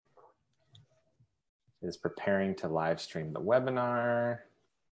is preparing to live stream the webinar.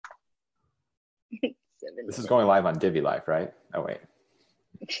 This is going live on Divi Life, right? Oh, wait.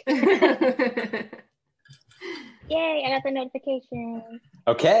 Yay, I got the notification.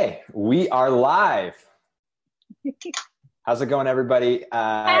 Okay, we are live. How's it going, everybody?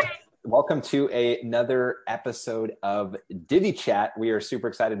 Welcome to another episode of Divi Chat. We are super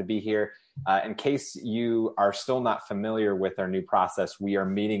excited to be here. In case you are still not familiar with our new process, we are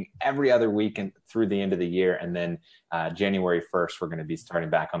meeting every other week and through the end of the year. And then January 1st, we're going to be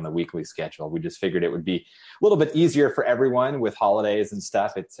starting back on the weekly schedule. We just figured it would be a little bit easier for everyone with holidays and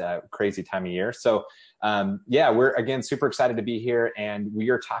stuff. It's a crazy time of year. So we're again super excited to be here. And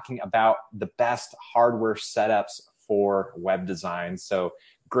we are talking about the best hardware setups for web design. So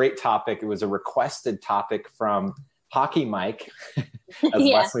great topic. It was a requested topic from Hockey Mike, as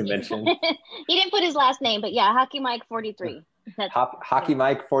Leslie mentioned. He didn't put his last name, but yeah, Hockey Mike 43. Hockey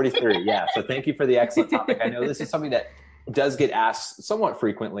Mike 43. Yeah. So thank you for the excellent topic. I know this is something that does get asked somewhat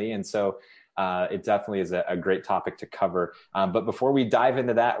frequently. And so it definitely is a great topic to cover. But before we dive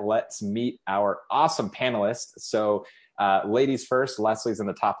into that, let's meet our awesome panelists. So ladies first, Leslie's in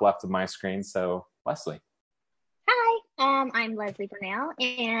the top left of my screen. So Leslie. Hi, I'm Leslie Burnell,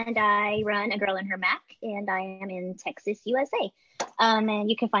 and I run A Girl and Her Mac, and I am in Texas, USA. And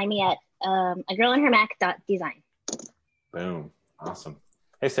you can find me at agirlandhermac.design. Boom. Awesome.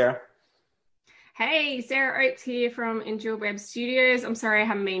 Hey, Sarah. Hey, Sarah Oates here from Endure Web Studios. I'm sorry I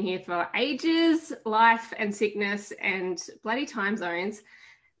haven't been here for ages, life and sickness and bloody time zones.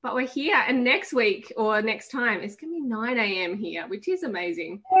 But we're here, and next week or next time, it's going to be 9 a.m. here, which is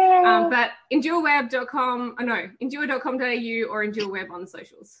amazing. But endureweb.com, endure.com.au or endureweb on the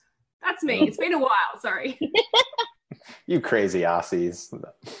socials. That's me. It's been a while, sorry. You crazy Aussies.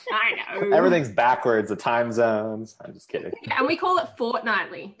 I know. Everything's backwards, the time zones. I'm just kidding. Yeah, and we call it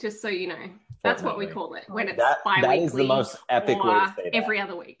fortnightly, just so you know. That's what we call it when it's bi-weekly. That is the most epic way to say that. Every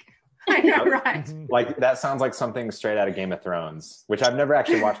other week. I know, right? Like, that sounds like something straight out of Game of Thrones, which I've never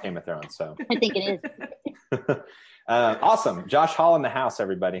actually watched Game of Thrones, so. I think it is. Awesome. Josh Hall in the house,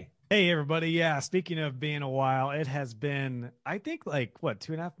 everybody. Hey, everybody. Yeah, speaking of being a while, it has been, I think,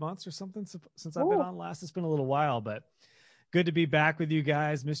 2.5 months or something since I've been on last. It's been a little while, but good to be back with you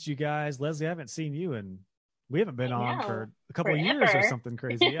guys. Missed you guys. Leslie, I haven't seen you, and we haven't been on for a couple of years or something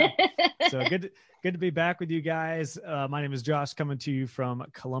crazy. Yeah. So good to be back with you guys. My name is Josh, coming to you from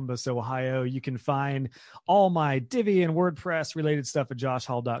Columbus, Ohio. You can find all my Divi and WordPress related stuff at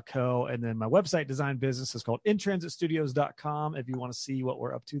joshhall.co. And then my website design business is called intransitstudios.com if you want to see what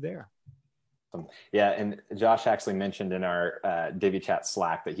we're up to there. Yeah, and Josh actually mentioned in our Divi Chat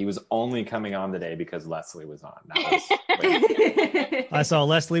Slack that he was only coming on today because Leslie was on. I saw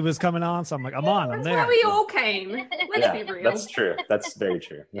Leslie was coming on, so I'm like, I'm on. I'm there. That's why we all came. Let's be real. That's true. That's very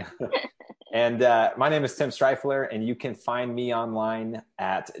true. Yeah. And my name is Tim Streifler, and you can find me online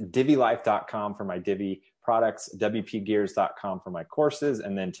at divilife.com for my Divi products, wpgears.com for my courses,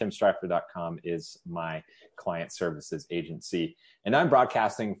 and then timstreifler.com is my client services agency. And I'm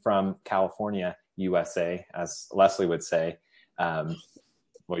broadcasting from California, USA, as Leslie would say.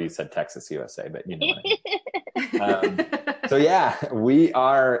 Well, you said Texas, USA, but you know what I mean. So yeah, we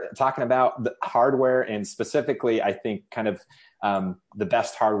are talking about the hardware, and specifically, I think kind of the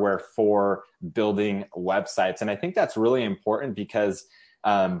best hardware for building websites. And I think that's really important because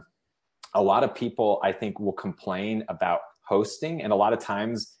a lot of people, I think, will complain about hosting, and a lot of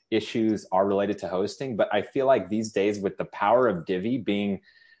times issues are related to hosting. But I feel like these days, with the power of Divi being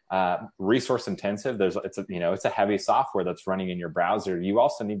resource intensive, it's a heavy software that's running in your browser. You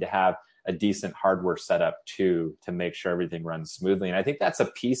also need to have a decent hardware setup to make sure everything runs smoothly. And I think that's a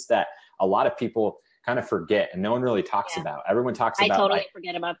piece that a lot of people kind of forget and no one really talks about. Everyone talks about, I totally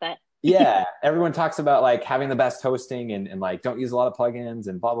forget about that. Yeah, everyone talks about like having the best hosting and like don't use a lot of plugins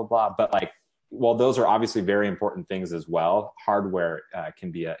and blah, blah, blah. But like, well, those are obviously very important things as well. Hardware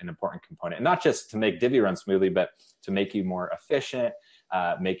can be an important component, and not just to make Divi run smoothly, but to make you more efficient,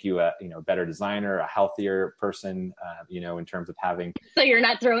 make you a better designer, a healthier person, in terms of having. So you're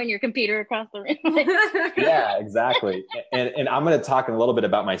not throwing your computer across the room. Yeah, exactly. And I'm going to talk a little bit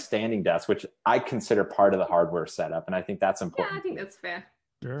about my standing desk, which I consider part of the hardware setup, and I think that's important. Yeah, I think that's fair.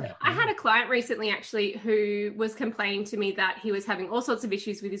 Sure. I had a client recently actually who was complaining to me that he was having all sorts of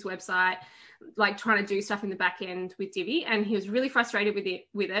issues with his website, like trying to do stuff in the back end with Divi, and he was really frustrated with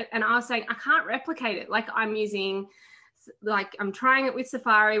it. And I was saying, I can't replicate it. Like I'm trying it with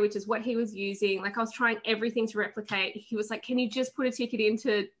Safari, which is what he was using. Like I was trying everything to replicate. He was like, can you just put a ticket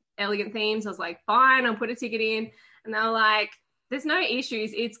into Elegant Themes? I was like, fine, I'll put a ticket in. And they were like, there's no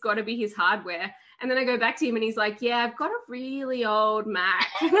issues. It's got to be his hardware. And then I go back to him and he's like, yeah, I've got a really old Mac.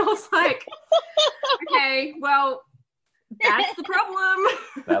 And I was like, okay, well, that's the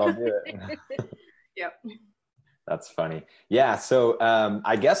problem. That'll do it. Yep. That's funny. Yeah. So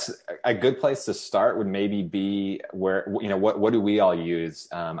I guess a good place to start would maybe be where, what do we all use?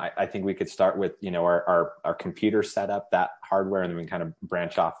 I think we could start with, our computer setup, that hardware, and then we can kind of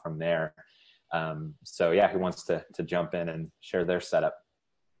branch off from there. So yeah, who wants to jump in and share their setup?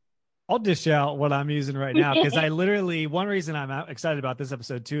 I'll dish out what I'm using right now, because one reason I'm excited about this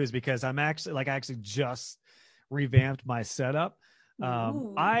episode too is because I actually just revamped my setup.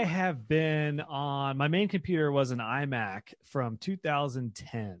 I have been on, my main computer was an iMac from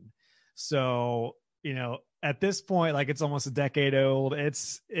 2010. So, at this point, like, it's almost a decade old.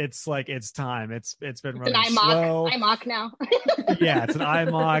 It's like, it's time. It's been running an slow. iMac now. Yeah, it's an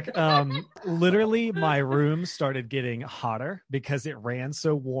iMac. Literally, my room started getting hotter because it ran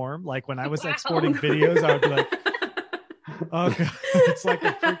so warm. Like, when I was exporting videos, I would be like, oh God, it's like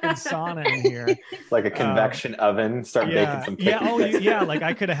a freaking sauna in here. It's like a convection oven. Start baking some cookies. Like,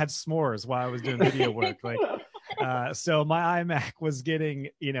 I could have had s'mores while I was doing video work. Like, so my iMac was getting,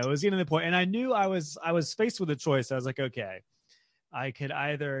 it was getting to the point, and I knew I was faced with a choice. I was like, okay, I could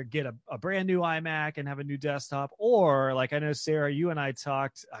either get a brand new iMac and have a new desktop, or, like, I know, Sarah, you and I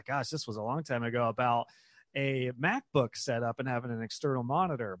talked, gosh, this was a long time ago, about a MacBook setup and having an external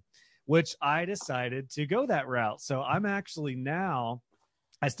monitor, which I decided to go that route. So I'm actually now,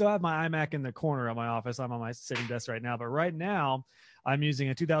 I still have my iMac in the corner of my office. I'm on my sitting desk right now, but right now I'm using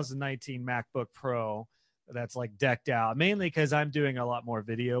a 2019 MacBook Pro that's like decked out, mainly because I'm doing a lot more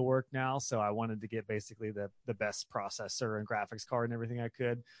video work now. So I wanted to get basically the best processor and graphics card and everything I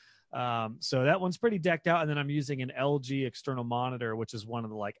could. So that one's pretty decked out. And then I'm using an LG external monitor, which is one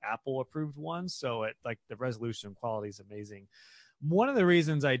of the, like, Apple approved ones. So it, like, the resolution quality is amazing. One of the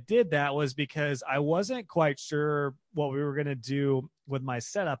reasons I did that was because I wasn't quite sure what we were going to do with my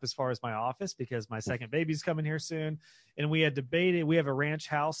setup as far as my office, because my second baby's coming here soon. And we had debated, we have a ranch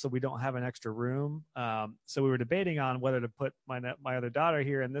house, so we don't have an extra room. So we were debating on whether to put my other daughter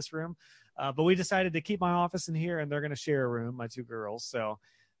here in this room. But we decided to keep my office in here, and they're going to share a room, my two girls. So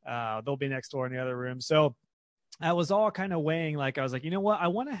they'll be next door in the other room. So I was all kind of weighing, like, I was like, you know what? I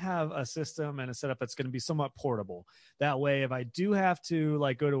want to have a system and a setup that's going to be somewhat portable. That way, if I do have to,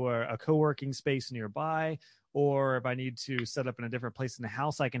 like, go to a co-working space nearby, or if I need to set up in a different place in the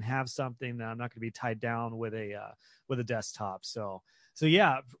house, I can have something that I'm not going to be tied down with a desktop. So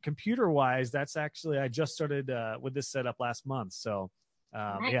yeah, computer wise, that's actually, I just started with this setup last month. So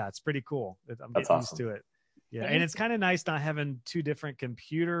yeah, it's pretty cool. I'm getting used to it. Yeah. And it's kind of nice not having two different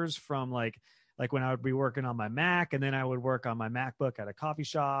computers from, like when I would be working on my Mac, and then I would work on my MacBook at a coffee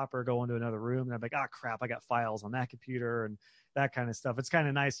shop or go into another room, and I'm like, crap, I got files on that computer and that kind of stuff. It's kind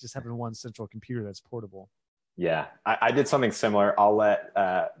of nice just having one central computer that's portable. Yeah, I did something similar. I'll let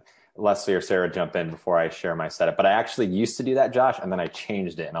Leslie or Sarah jump in before I share my setup, but I actually used to do that, Josh, and then I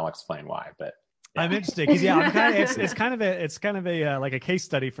changed it, and I'll explain why. But yeah. I'm interested because it's kind of a like a case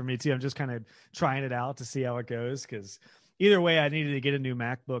study for me too. I'm just kind of trying it out to see how it goes, because either way, I needed to get a new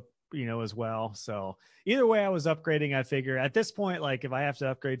MacBook, as well. So either way, I was upgrading. I figure at this point, like, if I have to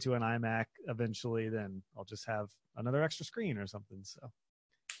upgrade to an iMac eventually, then I'll just have another extra screen or something. So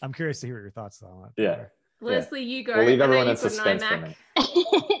I'm curious to hear your thoughts on that. Yeah. Leslie, you go. We'll leave everyone in suspense for me.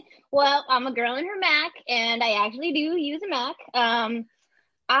 Well, I'm a girl in her Mac, and I actually do use a Mac.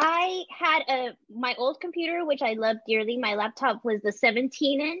 I had my old computer, which I loved dearly. My laptop was the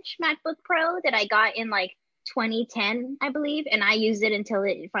 17-inch MacBook Pro that I got in, like, 2010, I believe, and I used it until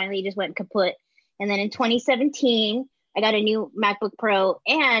it finally just went kaput. And then in 2017, I got a new MacBook Pro,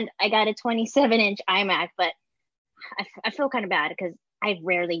 and I got a 27-inch iMac. But I feel kind of bad because I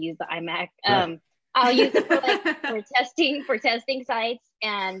rarely use the iMac. I'll use it for testing sites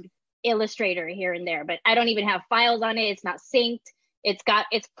and Illustrator here and there, but I don't even have files on it. It's not synced. It's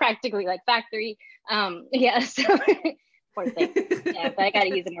practically like factory. So poor thing. Yeah, but I got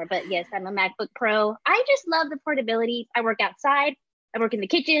to use it more. But yes, I'm a MacBook Pro. I just love the portability. I work outside. I work in the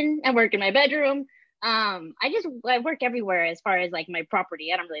kitchen. I work in my bedroom. I work everywhere as far as, like, my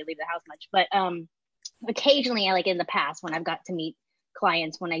property. I don't really leave the house much, but occasionally, like in the past, when I've got to meet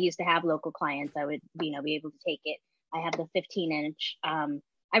clients, when I used to have local clients, I would, be able to take it. I have the 15-inch.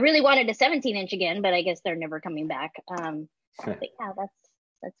 I really wanted a 17-inch again, but I guess they're never coming back. But yeah,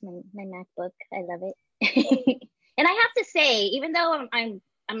 that's my MacBook. I love it. And I have to say, even though I'm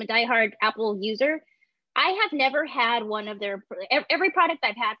a diehard Apple user, I have never had one of their, every product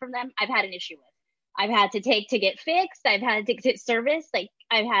I've had from them, I've had an issue with. I've had to take to get fixed. I've had to get service. Like,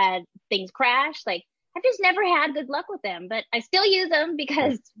 I've had things crash. Like, I've just never had good luck with them, but I still use them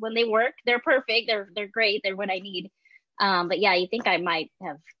because when they work, they're perfect. They're great. They're what I need. But yeah, you think I might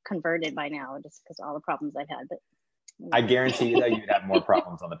have converted by now just because of all the problems I've had. But I guarantee you that you'd have more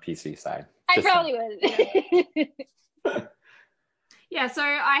problems on the PC side. I probably would. Yeah, so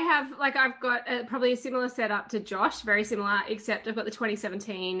I've got probably a similar setup to Josh, very similar, except I've got the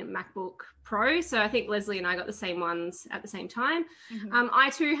 2017 MacBook Pro. So I think Leslie and I got the same ones at the same time. Mm-hmm. I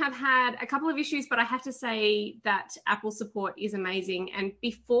too have had a couple of issues, but I have to say that Apple support is amazing. And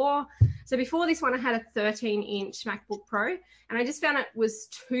before this one, I had a 13-inch MacBook Pro, and I just found it was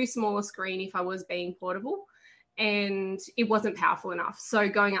too small a screen if I was being portable, and it wasn't powerful enough. So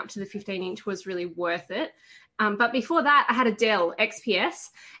going up to the 15-inch was really worth it. But before that, I had a Dell XPS,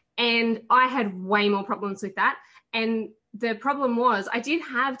 and I had way more problems with that. And the problem was I did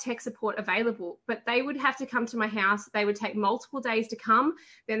have tech support available, but they would have to come to my house. They would take multiple days to come.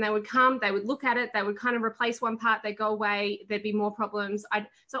 Then they would come, they would look at it, they would kind of replace one part, they'd go away, there'd be more problems.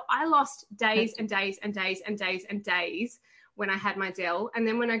 So I lost days and days and days and days and days when I had my Dell. And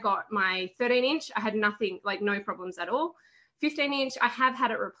then when I got my 13-inch, I had nothing, like no problems at all. 15-inch, I have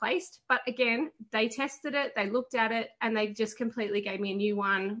had it replaced, but again, they tested it, they looked at it, and they just completely gave me a new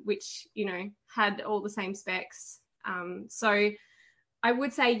one, which, had all the same specs. So I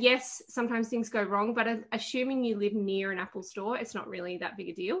would say, yes, sometimes things go wrong, but assuming you live near an Apple store, it's not really that big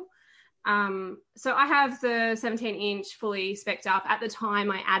a deal. So I have the 17-inch fully spec'd up. At the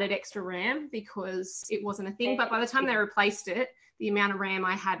time, I added extra RAM because it wasn't a thing, but by the time they replaced it, the amount of RAM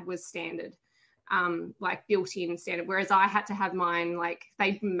I had was standard. Like built-in standard, whereas I had to have mine, like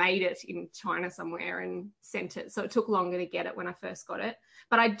they made it in China somewhere and sent it. So it took longer to get it when I first got it.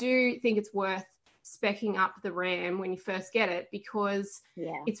 But I do think it's worth speccing up the RAM when you first get it because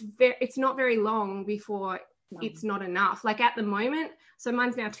it's not very long before it's not enough. Like at the moment, so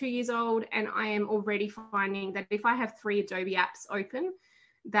mine's now 2 years old, and I am already finding that if I have 3 Adobe apps open,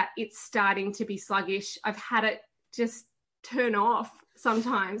 that it's starting to be sluggish. I've had it just turn off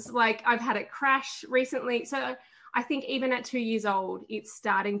sometimes. Like I've had it crash recently. So I think even at 2 years old, it's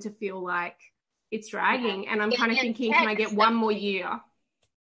starting to feel like it's dragging. And I'm kind of thinking, can I get one more year?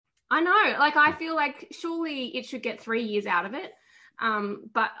 I know, like I feel like surely it should get 3 years out of it.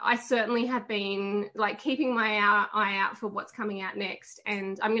 But I certainly have been like keeping my eye out for what's coming out next.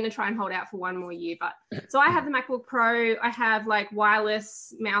 And I'm going to try and hold out for one more year. But so I have the MacBook Pro. I have like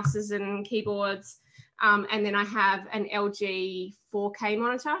wireless mouses and keyboards. And then I have an LG 4K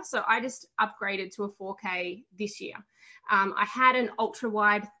monitor. So I just upgraded to a 4K this year. I had an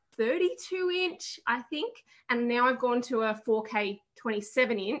ultra-wide 32-inch, I think, and now I've gone to a 4K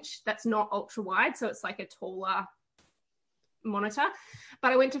 27-inch that's not ultra-wide, so it's like a taller monitor.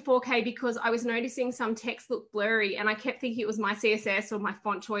 But I went to 4K because I was noticing some text looked blurry, and I kept thinking it was my CSS or my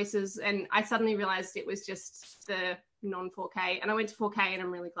font choices, and I suddenly realized it was just the non-4K, and I went to 4K, and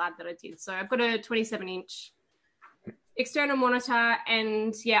I'm really glad that I did. So I've got a 27-inch external monitor,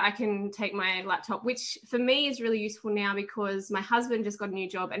 and I can take my laptop, which for me is really useful now because my husband just got a new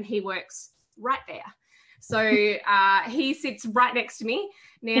job and he works right there. So he sits right next to me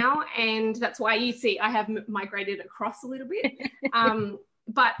now, and that's why you see I have migrated across a little bit.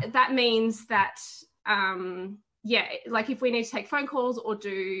 But that means that like if we need to take phone calls or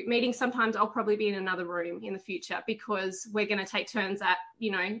do meetings, sometimes I'll probably be in another room in the future because we're going to take turns at,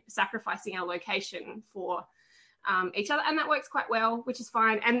 sacrificing our location for each other. And that works quite well, which is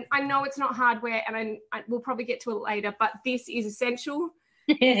fine. And I know it's not hardware, and I will probably get to it later, but this is essential.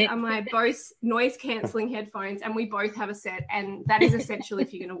 These are my Bose noise cancelling headphones, and we both have a set, and that is essential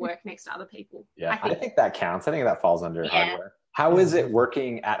if you're going to work next to other people. Yeah, I think that counts. I think that falls under hardware. How is it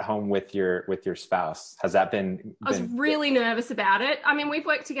working at home with your spouse? Has that been? I was really nervous about it. I mean, we've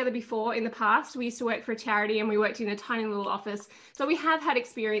worked together before in the past. We used to work for a charity, and we worked in a tiny little office. So we have had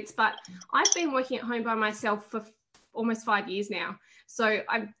experience, but I've been working at home by myself for almost 5 years now. So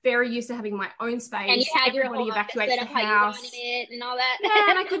I'm very used to having my own space. And you had your whole evacuates the how house. you wanted it and all that. Yeah,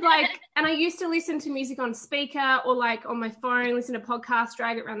 and I could and I used to listen to music on speaker or like on my phone, listen to podcasts,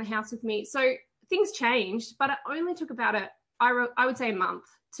 drag it around the house with me. So things changed, but it only took about I would say a month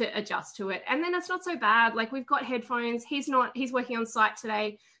to adjust to it. And then it's not so bad. Like we've got headphones. He's working on site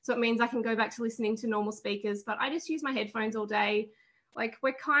today. So it means I can go back to listening to normal speakers, but I just use my headphones all day. Like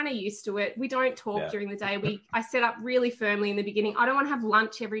we're kind of used to it. We don't talk during the day. I set up really firmly in the beginning. I don't want to have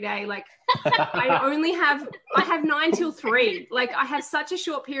lunch every day. Like I have 9 till 3. Like I have such a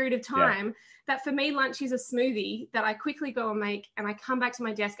short period of time that for me, lunch is a smoothie that I quickly go and make, and I come back to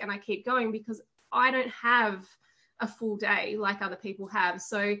my desk and I keep going because I don't have a full day like other people have.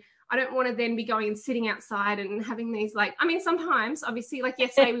 So I don't want to then be going and sitting outside and having these like, I mean, sometimes obviously like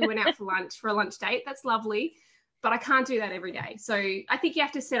yesterday we went out for a lunch date. That's lovely, but I can't do that every day. So I think you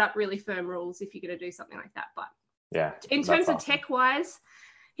have to set up really firm rules if you're going to do something like that. But yeah, in terms of tech wise,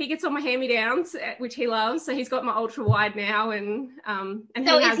 he gets all my hand-me-downs, which he loves. So he's got my ultra wide now, and so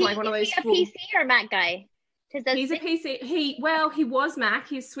he has like one of those. Is he a PC or Mac guy? He's a PC. He was Mac.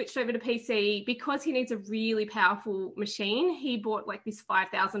 He's switched over to PC because he needs a really powerful machine. He bought like this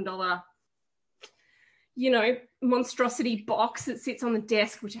 $5,000, monstrosity box that sits on the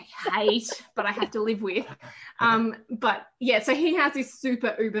desk, which I hate, but I have to live with. But yeah, so he has this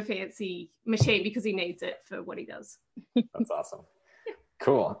super uber fancy machine because he needs it for what he does. That's awesome.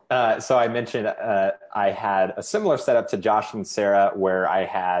 Cool. So I mentioned I had a similar setup to Josh and Sarah where I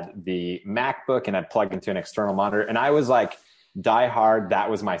had the MacBook and I'd plug into an external monitor. And I was like die hard. That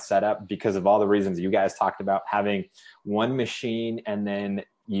was my setup because of all the reasons you guys talked about, having one machine and then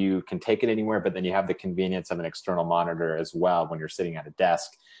you can take it anywhere, but then you have the convenience of an external monitor as well when you're sitting at a desk.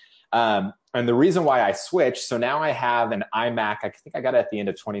 And the reason why I switched, so now I have an iMac. I think I got it at the end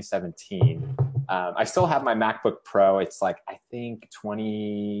of 2017. I still have my MacBook Pro. It's like, I think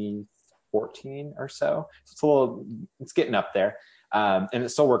 2014 or so. It's getting up there. And it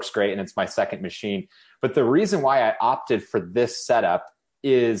still works great. And it's my second machine. But the reason why I opted for this setup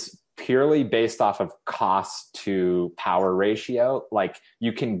is purely based off of cost to power ratio. Like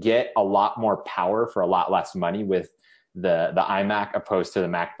you can get a lot more power for a lot less money with the iMac opposed to the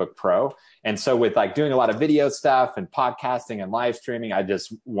MacBook Pro. And so with like doing a lot of video stuff and podcasting and live streaming, I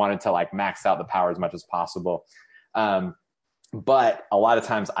just wanted to like max out the power as much as possible. But a lot of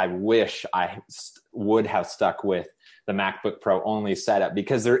times I wish I would have stuck with the MacBook Pro only setup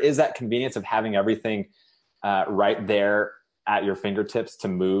because there is that convenience of having everything right there at your fingertips to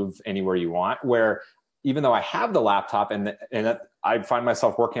move anywhere you want, where even though I have the laptop and I find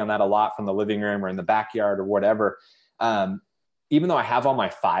myself working on that a lot from the living room or in the backyard or whatever, even though I have all my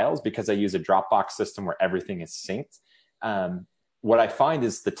files because I use a Dropbox system where everything is synced, what I find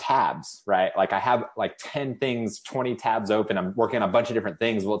is the tabs, right? Like I have like 10 things, 20 tabs open. I'm working on a bunch of different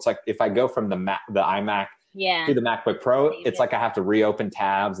things. Well, it's like if I go from the iMac to the MacBook Pro, it's like I have to reopen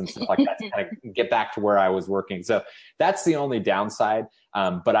tabs and stuff like that to kind of get back to where I was working. So that's the only downside.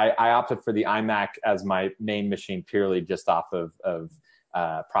 But I opted for the iMac as my main machine purely just off of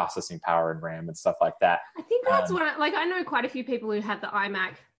processing power and RAM and stuff like that. I think that's I know quite a few people who have the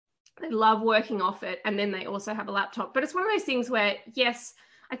iMac. They love working off it, and then they also have a laptop. But it's one of those things where, yes,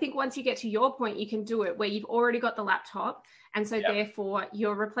 I think once you get to your point, you can do it where you've already got the laptop, and so therefore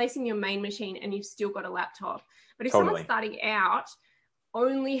you're replacing your main machine and you've still got a laptop. But if someone's starting out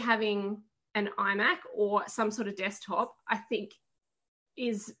only having an iMac or some sort of desktop, I think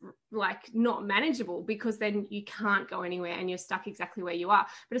is like not manageable because then you can't go anywhere and you're stuck exactly where you are.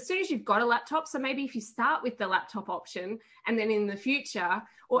 But as soon as you've got a laptop, so maybe if you start with the laptop option and then in the future,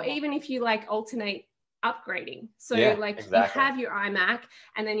 or even if you like alternate upgrading. So you have your iMac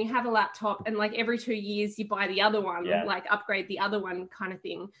and then you have a laptop and like every 2 years you buy the other one, like upgrade the other one kind of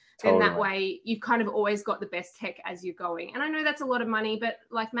thing. Then that way you've kind of always got the best tech as you're going. And I know that's a lot of money, but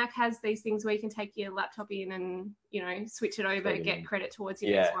like Mac has these things where you can take your laptop in and, switch it over, get credit towards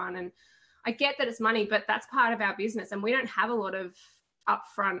your next one. And I get that it's money, but that's part of our business. And we don't have a lot of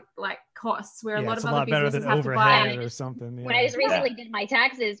upfront like costs where a lot of other businesses have to buy or something. When I just recently did my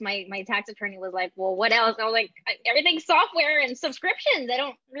taxes, my tax attorney was like, well, what else? I was like, everything's software and subscriptions. I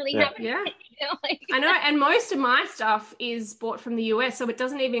don't really have anything. I know. And most of my stuff is bought from the US, so it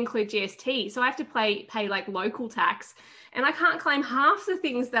doesn't even include GST. So I have to pay like local tax, and I can't claim half the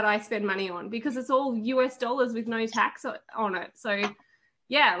things that I spend money on because it's all US dollars with no tax on it. So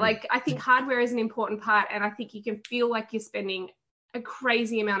yeah, like I think hardware is an important part, and I think you can feel like you're spending a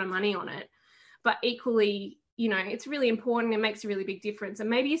crazy amount of money on it, but equally, it's really important. It makes a really big difference. And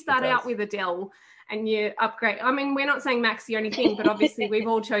maybe you start out with a Dell and you upgrade. I mean, we're not saying Mac's the only thing, but obviously we've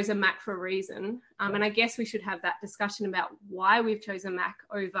all chosen Mac for a reason. And I guess we should have that discussion about why we've chosen Mac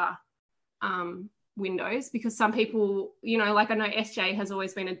over Windows, because some people, like I know SJ has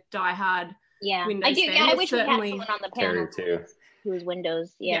always been a diehard Windows I do. fan. Yeah, I wish we had someone on the panel who's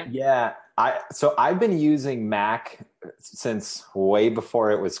Windows. Yeah. So I've been using Mac since way before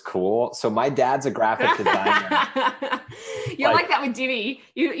it was cool. So my dad's a graphic designer. You're like that with Divi.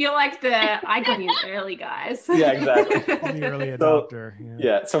 You're like I got in early, guys. Yeah, exactly. The early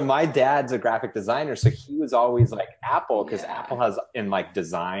adopter. So my dad's a graphic designer. So he was always like Apple, because Apple has in like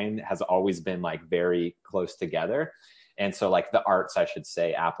design has always been like very close together. And so like the arts, I should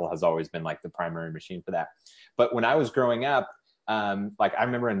say, Apple has always been like the primary machine for that. But when I was growing up, like I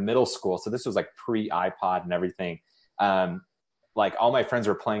remember in middle school, so this was like pre-iPod and everything. like all my friends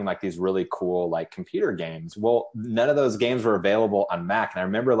were playing like these really cool like computer games. Well, none of those games were available on Mac. And I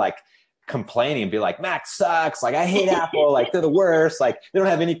remember like complaining and be like, Mac sucks. Like I hate Apple. Like they're the worst. Like they don't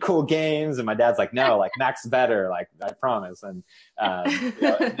have any cool games. And my dad's like, no, like Mac's better. Like I promise. And, and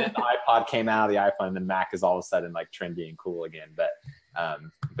then the iPod came out, the iPhone, and then Mac is all of a sudden like trendy and cool again.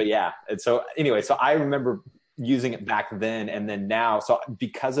 But yeah. And so anyway, so I remember using it back then and then now. So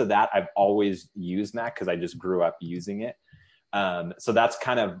because of that, I've always used Mac because I just grew up using it. So that's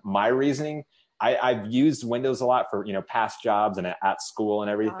kind of my reasoning. I've used Windows a lot for, past jobs and at school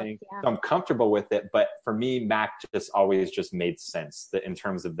and everything. So I'm comfortable with it. But for me, Mac just always just made sense in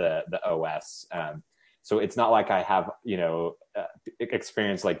terms of the OS. So it's not like I have,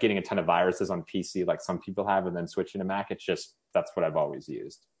 experience like getting a ton of viruses on PC like some people have and then switching to Mac. It's just, that's what I've always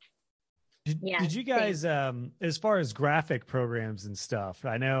used. Did you guys, as far as graphic programs and stuff,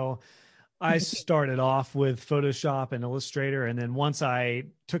 I know I started off with Photoshop and Illustrator. And then once I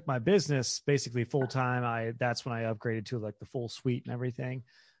took my business basically full time, that's when I upgraded to like the full suite and everything.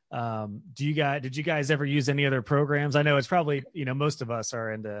 Did you guys ever use any other programs? I know it's probably, most of us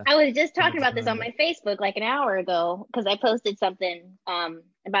are into. I was just talking about this on my Facebook like an hour ago, because I posted something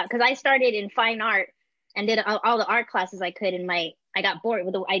because I started in fine art and did all the art classes I could I got bored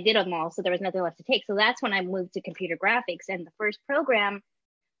with I did them all. So there was nothing left to take. So that's when I moved to computer graphics. And the first program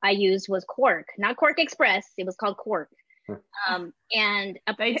I used was Quark, not Quark Express. It was called Quark. And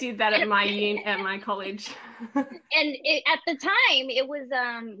they did that at my college. And at the time, it was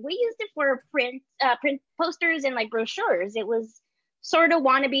we used it for print posters and like brochures. It was sort of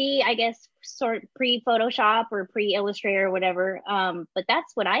wannabe, I guess, sort pre-Photoshop or pre-Illustrator or whatever. But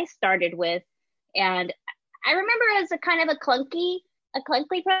that's what I started with, and I remember it as a kind of a clunky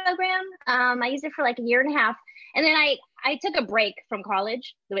program. I used it for like a year and a half, and then I took a break from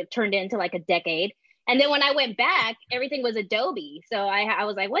college. So it turned into like a decade. And then when I went back, everything was Adobe. So I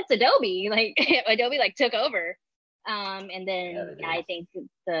was like, what's Adobe? Like Adobe like took over. And then I think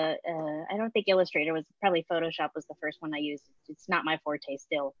I don't think Illustrator was, probably Photoshop was the first one I used. It's not my forte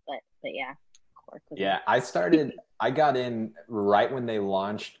still, but yeah. Yeah, I got in right when they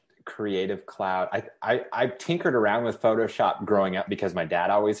launched Creative Cloud. I tinkered around with Photoshop growing up because my dad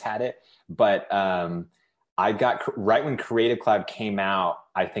always had it. But I got right when Creative Cloud came out,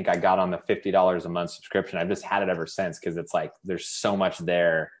 I think I got on the $50 a month subscription. I've just had it ever since because it's like there's so much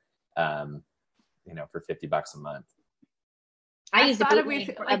there, for $50 a month. I used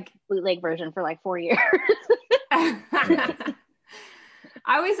a bootleg version for like 4 years.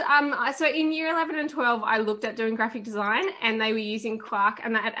 I was so in year 11 and 12 I looked at doing graphic design and they were using Quark,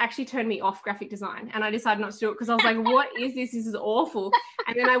 and that actually turned me off graphic design, and I decided not to do it because I was like, what is this is awful.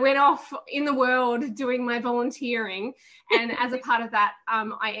 And then I went off in the world doing my volunteering, and as a part of that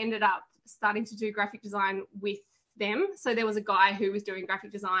I ended up starting to do graphic design with them. So there was a guy who was doing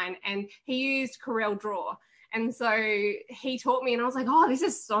graphic design and he used Corel Draw. And so he taught me and I was like, oh, this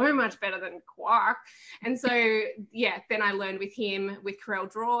is so much better than Quark. And so, then I learned with him with Corel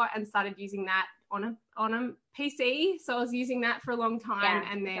Draw and started using that on a PC. So I was using that for a long time.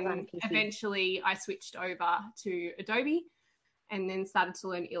 And then eventually I switched over to Adobe and then started to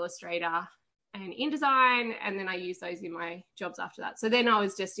learn Illustrator and InDesign. And then I used those in my jobs after that. So then I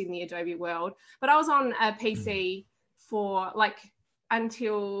was just in the Adobe world. But I was on a PC for like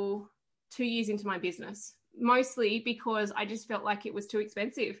until 2 years into my business. Mostly because I just felt like it was too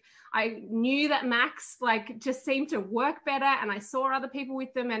expensive. I knew that Macs like just seemed to work better, and I saw other people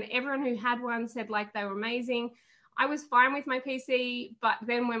with them, and everyone who had one said like they were amazing. I was fine with my PC, but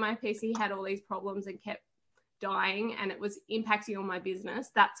then when my PC had all these problems and kept dying and it was impacting on my business,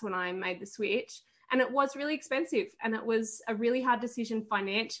 that's when I made the switch. And it was really expensive, and it was a really hard decision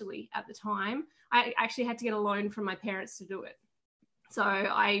financially at the time. I actually had to get a loan from my parents to do it. So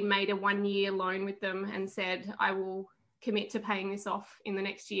I made a 1 year loan with them and said, I will commit to paying this off in the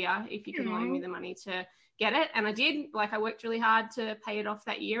next year if you can loan me the money to get it. And I did. Like I worked really hard to pay it off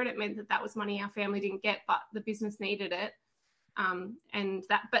that year, and it meant that was money our family didn't get, but the business needed it.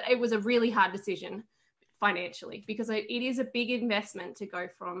 But it was a really hard decision financially because it is a big investment to go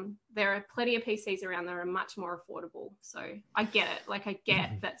from. There are plenty of PCs around that are much more affordable. So I get it. Like I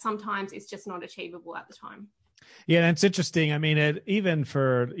get that sometimes it's just not achievable at the time. Yeah, and it's interesting. I mean, even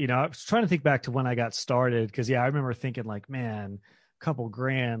for, I was trying to think back to when I got started because, I remember thinking like, man, a couple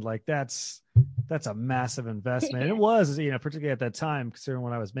grand, like that's a massive investment. And it was, particularly at that time, considering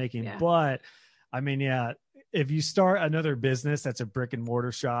what I was making. Yeah. But I mean, if you start another business that's a brick and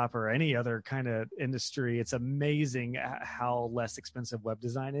mortar shop or any other kind of industry, it's amazing how less expensive web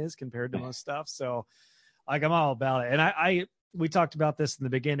design is compared to most stuff. So like I'm all about it. And I we talked about this in the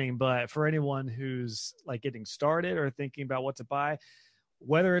beginning, but for anyone who's like getting started or thinking about what to buy,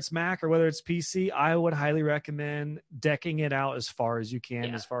 whether it's Mac or whether it's PC, I would highly recommend decking it out as far as you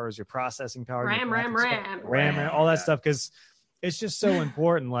can, as far as your processing power, RAM, all that stuff, because it's just so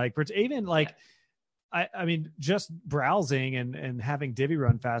important. Like even like, I mean, just browsing and having Divi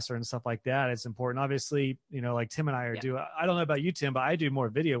run faster and stuff like that, it's important. Obviously, you know, like Tim and I are doing, I don't know about you, Tim, but I do more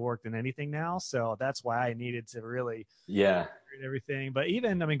video work than anything now. So that's why I needed to really everything. But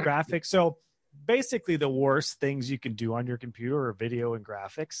even, I mean, graphics. So basically the worst things you can do on your computer are video and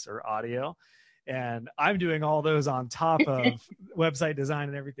graphics or audio. And I'm doing all those on top of website design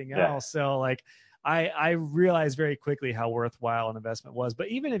and everything else. So like, I realized very quickly how worthwhile an investment was. But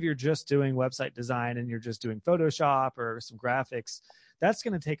even if you're just doing website design and you're just doing Photoshop or some graphics, that's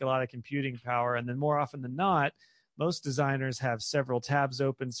going to take a lot of computing power. And then more often than not, most designers have several tabs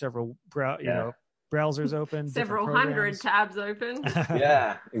open, several browsers open, several hundred tabs open.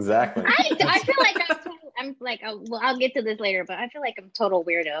 Yeah, exactly. I feel like I'm like, well, I'll get to this later, but I feel like I'm a total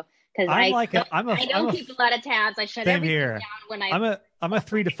weirdo because I don't keep a lot of tabs. I shut everything down when I'm a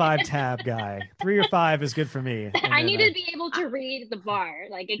 3 to 5 tab guy. 3 or 5 is good for me. I need to be able to read the bar.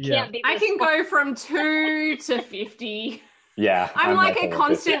 Like it can't be. I can go from 2 to 50. Yeah. I'm like a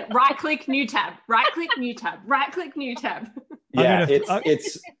constant right click, new tab, right click, new tab, right click, new tab. Yeah,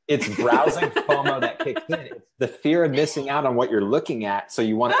 it's browsing FOMO that kicks in. It's the fear of missing out on what you're looking at. So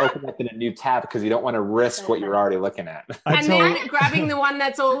you want to open up in a new tab because you don't want to risk what you're already looking at. And then grabbing the one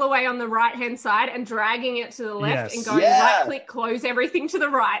that's all the way on the right hand side and dragging it to the left and going right click, close everything to the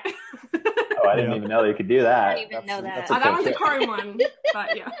right. Oh, I didn't even know you could do that. I didn't even know that. That one's a Chrome one,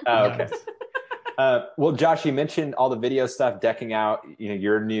 but yeah. Oh, okay. Well, Josh, you mentioned all the video stuff, decking out, you know,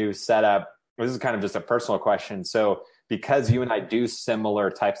 your new setup. This is kind of just a personal question. So because you and I do similar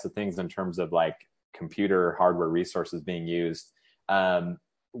types of things in terms of like computer hardware resources being used,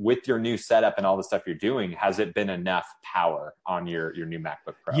 with your new setup and all the stuff you're doing, has it been enough power on your new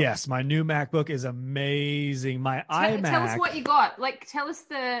MacBook Pro? Yes, my new MacBook is amazing. My iMac. Tell us what you got. Like, tell us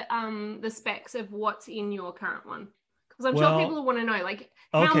the specs of what's in your current one, because I'm sure people want to know, like,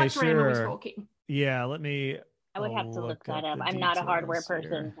 how much RAM are we talking? Yeah, let me. I would have to look that up. I'm not a hardware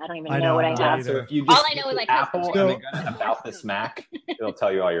person. I don't even know what I have. So if you just all I know is like Apple about this Mac, it'll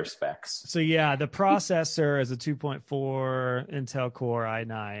tell you all your specs. So yeah, the processor is a 2.4 Intel Core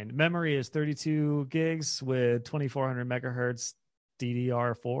i9. Memory is 32 gigs with 2400 megahertz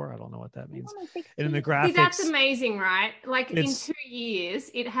DDR4. I don't know what that means. And in the graphics, see, that's amazing, right? Like in 2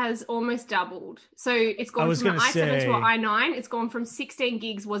 years, it has almost doubled. So it's gone from an i7 to an i9. It's gone from 16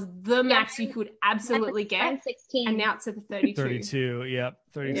 gigs was the max you could absolutely get, 16. And now it's at the 32. 32, yep,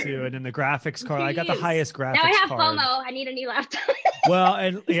 32. Yeah. And in the graphics card, I got the highest graphics card. Now I have FOMO. I need a new laptop. Well,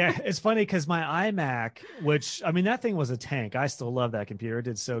 and yeah, it's funny because my iMac, which, I mean, that thing was a tank. I still love that computer. It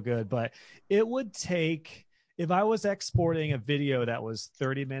did so good, but it would take... If I was exporting a video that was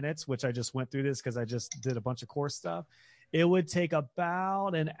 30 minutes, which I just went through this because I just did a bunch of course stuff, it would take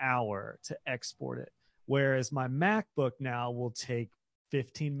about an hour to export it. Whereas my MacBook now will take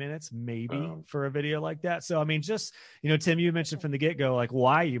 15 minutes maybe for a video like that. So, I mean, just, you know, Tim, you mentioned from the get-go, like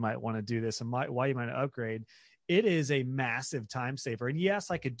why you might want to do this and why you might upgrade. It is a massive time saver. And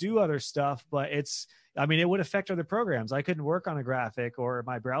yes, I could do other stuff, but it would affect other programs. I couldn't work on a graphic, or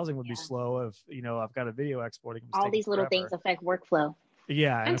my browsing would be slow if, you know, I've got a video exporting. All these little things affect workflow.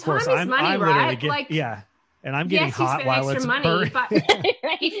 Yeah. And of course, I'm literally and I'm getting hot while it's money, but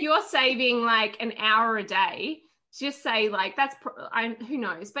if you're saving like an hour a day, just say like who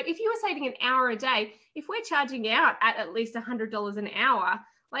knows? But if you were saving an hour a day, if we're charging out at least $100 an hour,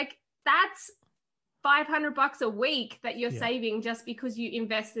 like that's $500 a week that you're saving just because you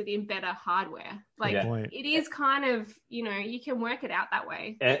invested in better hardware. Like it is kind of, you know, you can work it out that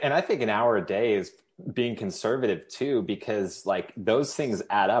way. And I think an hour a day is being conservative too, because like those things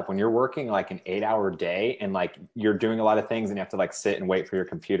add up when you're working like an 8-hour day and like you're doing a lot of things and you have to like sit and wait for your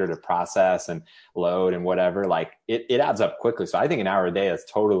computer to process and load and whatever, like it adds up quickly. So I think an hour a day is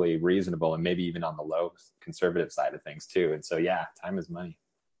totally reasonable and maybe even on the low conservative side of things too. And so, yeah, time is money.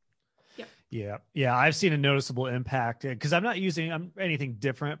 Yeah. I've seen a noticeable impact because I'm not using anything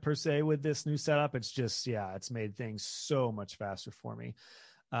different per se with this new setup. It's just, it's made things so much faster for me.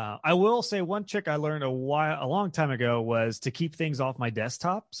 I will say one trick I learned a long time ago was to keep things off my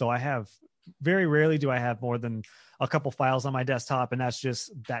desktop. So very rarely do I have more than a couple files on my desktop. And that's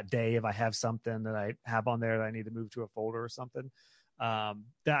just that day if I have something that I have on there that I need to move to a folder or something. That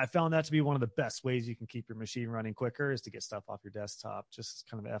I found that to be one of the best ways you can keep your machine running quicker is to get stuff off your desktop. Just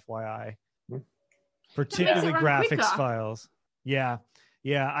kind of FYI. Particularly graphics files. Yeah.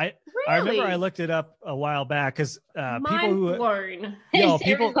 Yeah, I Really? remember I looked it up a while back because people Mind who blown. Yo, Sarah's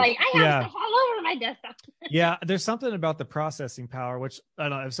people- like, I have yeah. stuff all over my desktop. yeah, there's something about the processing power, which I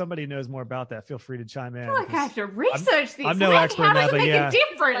don't know if somebody knows more about that, feel free to chime in. I feel like I 'cause have to research this. I'm no Like, expert how in does that, it but make yeah. a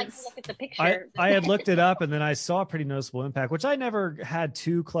difference? Like, look at the picture. I had looked it up and then I saw a pretty noticeable impact, which I never had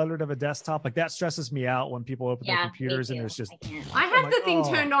too cluttered of a desktop. Like that stresses me out when people open their Yeah, computers me and too. it's just I can't. I have I'm the like, thing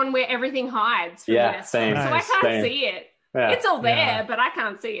oh. turned on where everything hides. From Yeah, the desktop, same. So I Nice. can't Same. see it. Yeah. It's all there, Yeah. but I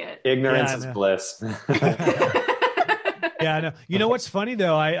can't see it. Ignorance Yeah, I is know. bliss. Yeah, I know. You know what's funny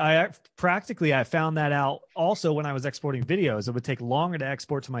though? I practically I found that out also when I was exporting videos. It would take longer to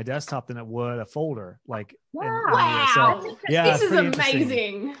export to my desktop than it would a folder. Like, Wow. so, yeah, This it's is pretty interesting.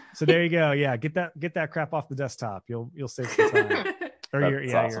 amazing. So there you go. Yeah, get that crap off the desktop. You'll save some time. Or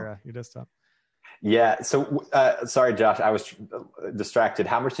That's awesome. your desktop. Yeah. So, sorry, Josh, I was distracted.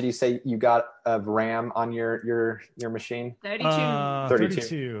 How much did you say you got of RAM on your machine? 32.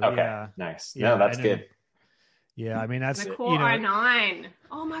 32. Okay. Yeah. Nice. Yeah, No, that's and then- good. Yeah, I mean that's The Core i9.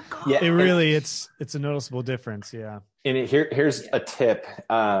 Oh my god. Yeah. it really it's a noticeable difference. Yeah. And here's a tip.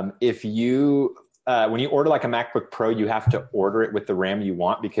 If you when you order like a MacBook Pro, you have to order it with the RAM you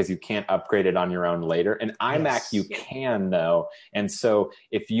want because you can't upgrade it on your own later. An iMac Yes. you can though. And so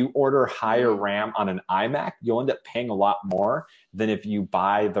if you order higher RAM on an iMac, you'll end up paying a lot more than if you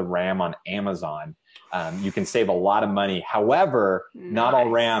buy the RAM on Amazon. You can save a lot of money. However, not all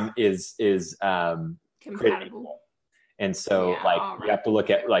Nice. RAM is Compatible. critical. And so Yeah, like all you have to look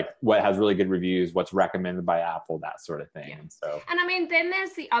at like what has really good reviews, what's recommended by Apple, that sort of thing. Yeah. And so And I mean, then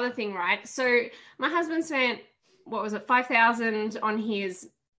there's the other thing, right? So my husband spent, what was it, 5,000 on his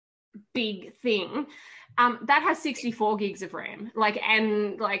big thing. That has 64 gigs of RAM,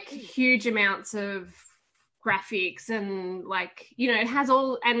 and huge amounts of graphics and it has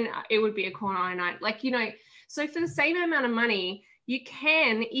all, and it would be a Core i9, so for the same amount of money, you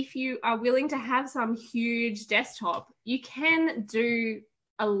can, if you are willing to have some huge desktop, you can do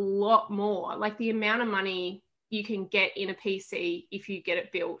a lot more. Like the amount of money you can get in a PC if you get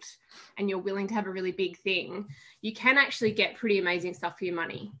it built and you're willing to have a really big thing, you can actually get pretty amazing stuff for your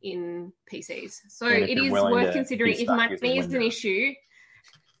money in PCs. So And if it you're is willing worth to considering be if stuck money using is an Windows. issue.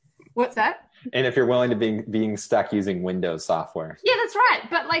 What's that? and if you're willing to being stuck using Windows software. Yeah, that's right.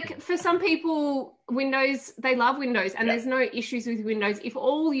 But for some people, Windows, they love Windows, and there's no issues with Windows. If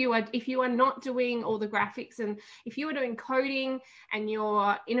you are not doing all the graphics, and if you are doing coding and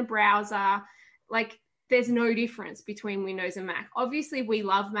you're in a browser, there's no difference between Windows and Mac. Obviously, we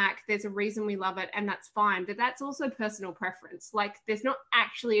love Mac. There's a reason we love it, and that's fine. But that's also personal preference. There's not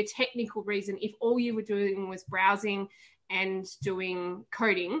actually a technical reason. If all you were doing was browsing and doing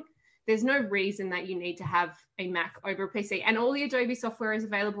coding, there's no reason that you need to have a Mac over a PC. And all the Adobe software is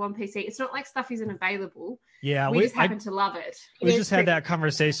available on PC. It's not like stuff isn't available. Yeah, we just happen to love it. We just had that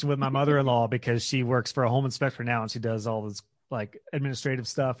conversation with my mother-in-law because she works for a home inspector now, and she does all this administrative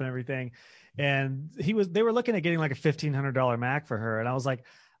stuff and everything. And they were looking at getting a $1,500 Mac for her. And I was like,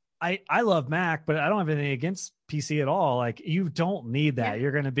 I love Mac, but I don't have anything against PC at all. You don't need that. Yeah.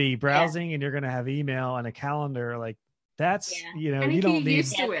 You're going to be browsing and you're going to have email and a calendar. That's, and you if don't you're need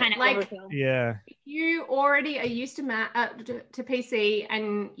used to it. Yeah. If you already are used to Mac, to PC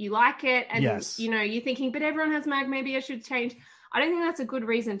and you like it and, you're thinking, but everyone has Mac, maybe I should change. I don't think that's a good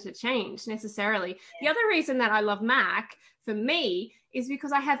reason to change necessarily. Yeah. The other reason that I love Mac for me is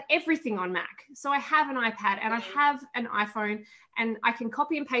because I have everything on Mac. So I have an iPad and I have an iPhone and I can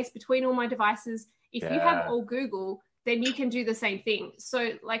copy and paste between all my devices. If you have all Google, then you can do the same thing.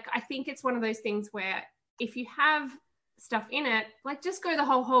 So I think it's one of those things where if you have stuff in it, just go the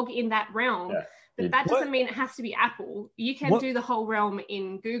whole hog in that realm. Yeah. But that doesn't mean it has to be Apple. You can do the whole realm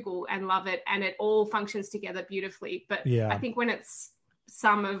in Google and love it, and it all functions together beautifully. But I think when it's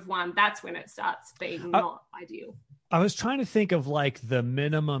some of one, that's when it starts being not ideal. I was trying to think of the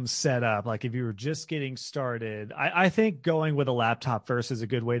minimum setup. If you were just getting started, I think going with a laptop first is a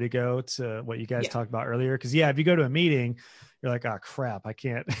good way to go, to what you guys talked about earlier. Because if you go to a meeting, you're like, oh crap, I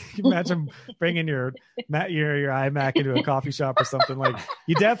can't. Imagine bringing your iMac into a coffee shop or something.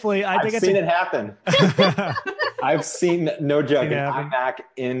 You definitely. I've seen it happen. I've seen, no joke, an iMac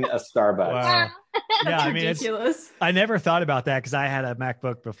in a Starbucks. Wow. Yeah, I mean, ridiculous. I never thought about that because I had a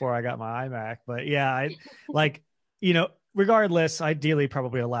MacBook before I got my iMac. But yeah, regardless, ideally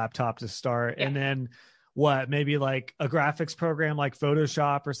probably a laptop to start. And then maybe a graphics program like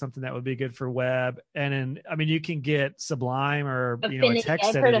Photoshop or something that would be good for web. And then, you can get Sublime or, a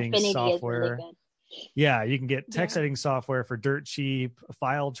text editing software. Really yeah, you can get text editing software for dirt cheap, a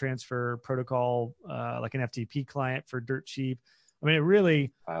file transfer protocol, like an FTP client for dirt cheap. I mean, it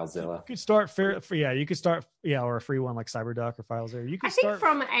really FileZilla. you could start you could start or a free one like CyberDuck or FileZilla. You could I think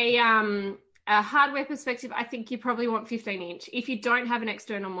from a hardware perspective, I think you probably want 15-inch. If you don't have an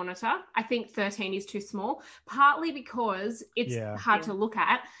external monitor, I think 13 is too small, partly because it's hard to look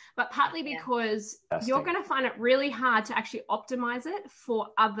at, but partly because you're going to find it really hard to actually optimize it for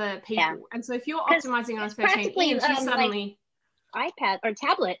other people. Yeah. And so if you're optimizing on a 13-inch, you suddenly... Like iPad or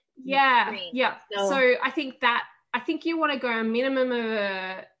tablet. Yeah, screen. Yeah. So I think you want to go a minimum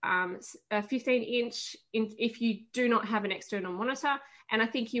of a 15-inch if you do not have an external monitor. And I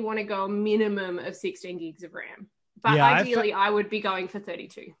think you want to go a minimum of 16 gigs of RAM. But ideally, I would be going for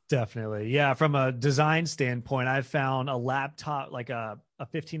 32. Definitely. Yeah. From a design standpoint, I've found a laptop, like a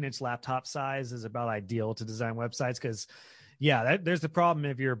 15-inch laptop size is about ideal to design websites because there's the problem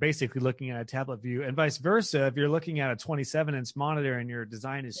if you're basically looking at a tablet view, and vice versa. If you're looking at a 27-inch monitor and your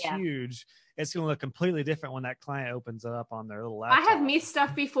design is huge, it's going to look completely different when that client opens it up on their little laptop. I have missed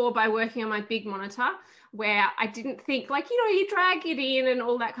stuff before by working on my big monitor where I didn't think, like, you drag it in and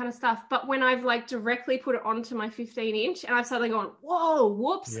all that kind of stuff. But when I've like directly put it onto my 15-inch and I've suddenly gone, whoa,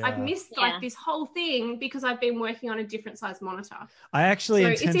 whoops, I've missed like this whole thing because I've been working on a different size monitor. I actually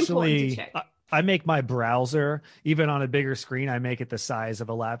intentionally... I make my browser, even on a bigger screen, I make it the size of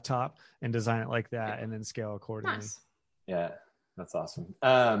a laptop and design it like that and then scale accordingly. Nice. Yeah, that's awesome.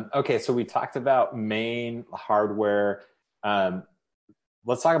 Okay, so we talked about main hardware.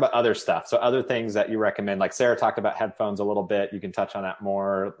 Let's talk about other stuff. So other things that you recommend, like Sarah talked about headphones a little bit. You can touch on that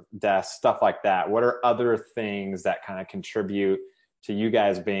more, desks, stuff like that. What are other things that kind of contribute to you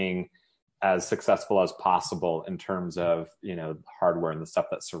guys being as successful as possible in terms of, hardware and the stuff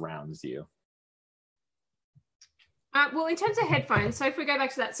that surrounds you? Well, in terms of headphones, so if we go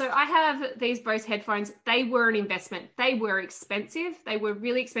back to that, so I have these Bose headphones. They were an investment. They were expensive. They were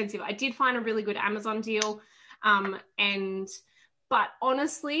really expensive. I did find a really good Amazon deal. But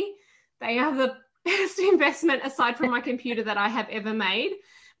honestly, they are the best investment aside from my computer that I have ever made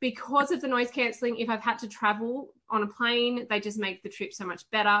because of the noise cancelling. If I've had to travel on a plane, they just make the trip so much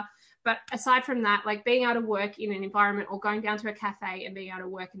better. But aside from that, like being able to work in an environment or going down to a cafe and being able to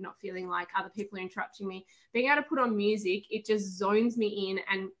work and not feeling like other people are interrupting me, being able to put on music, it just zones me in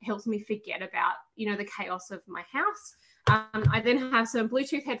and helps me forget about, the chaos of my house. I then have some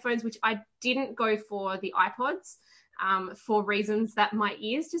Bluetooth headphones, which I didn't go for the iPods for reasons that my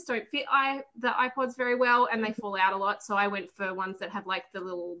ears just don't fit the iPods very well and they fall out a lot. So I went for ones that have like the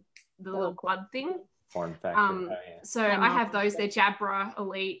little bud thing. Form factor. So I have those. They're Jabra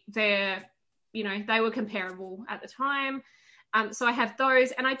Elite. They're, they were comparable at the time. So I have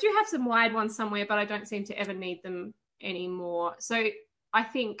those, and I do have some wired ones somewhere, but I don't seem to ever need them anymore. So I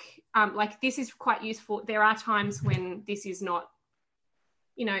think this is quite useful. There are times when this is not,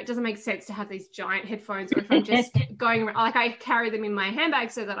 it doesn't make sense to have these giant headphones, or if I'm just going around, like I carry them in my handbag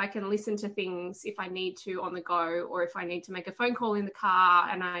so that I can listen to things if I need to on the go, or if I need to make a phone call in the car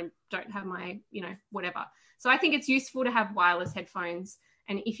and I don't have my, whatever. So I think it's useful to have wireless headphones.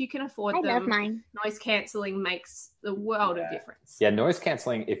 And if you can afford them, noise cancelling makes the world of difference. Yeah, noise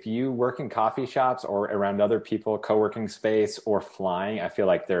cancelling, if you work in coffee shops or around other people, co-working space or flying, I feel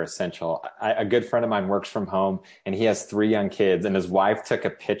like they're essential. A good friend of mine works from home and he has 3 young kids, and his wife took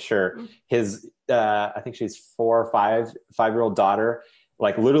a picture. His, I think she's 4 or 5-year-old daughter,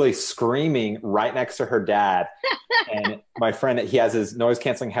 like literally screaming right next to her dad. And my friend, he has his noise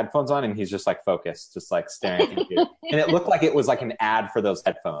canceling headphones on and he's just like focused, just like staring at the kid. And it looked like it was like an ad for those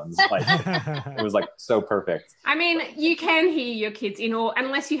headphones. Like it was like so perfect. I mean, you can hear your kids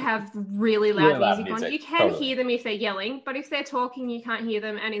unless you have really loud music on. You can hear them if they're yelling, but if they're talking, you can't hear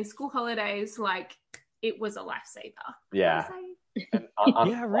them. And in school holidays, like it was a lifesaver. Yeah.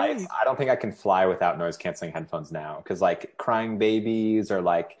 On flights, I don't think I can fly without noise canceling headphones now, because like crying babies or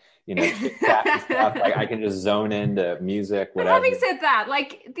like chat and stuff, like I can just zone into music, whatever. But having said that,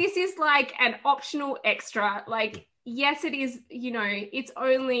 like this is like an optional extra. Like yes, it is. It's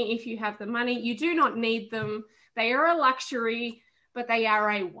only if you have the money. You do not need them. They are a luxury, but they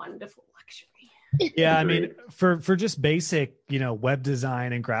are a wonderful luxury. Yeah, I mean, for just basic, web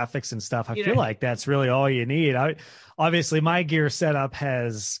design and graphics and stuff, I feel like that's really all you need. Obviously, my gear setup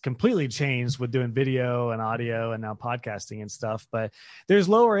has completely changed with doing video and audio and now podcasting and stuff, but there's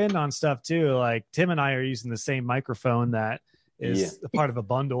lower end on stuff too. Like Tim and I are using the same microphone that is a part of a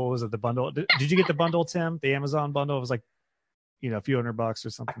bundle. Was it the bundle? Did you get the bundle, Tim? The Amazon bundle? It was like, a few $100 or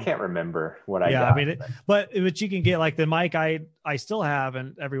something. I can't remember what I got. I mean, but you can get like the mic I still have,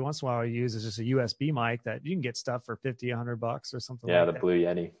 and every once in a while I use is just a USB mic that you can get stuff for $50, $100 or something. Yeah, like the Blue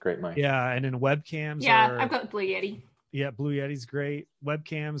Yeti, great mic. Yeah, and then webcams. Yeah, I've got the Blue Yeti. Blue Yeti's great.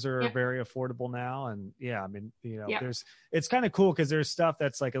 Webcams are very affordable now. And I mean, it's kind of cool because there's stuff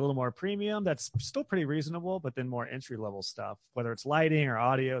that's like a little more premium that's still pretty reasonable, but then more entry level stuff, whether it's lighting or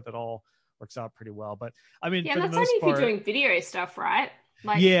audio, that all works out pretty well. But I mean, for that's the most only part, if you're doing video stuff, right?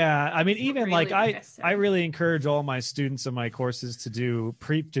 Like, I mean, even really like I really encourage all my students in my courses to do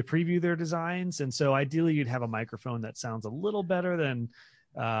preview their designs. And so ideally you'd have a microphone that sounds a little better than,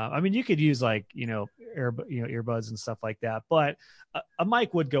 I mean, you could use like, earbuds and stuff like that, but a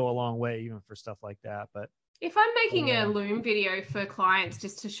mic would go a long way even for stuff like that. But if I'm making a Loom video for clients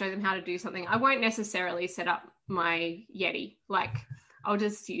just to show them how to do something, I won't necessarily set up my Yeti. Like, I'll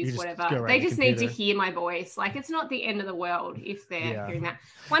just use whatever. They just need to hear my voice. Like, it's not the end of the world if they're hearing that.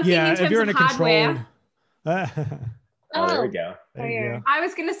 One thing in terms of hardware. There we go. I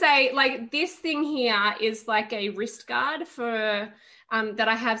was going to say, like, this thing here is like a wrist guard for that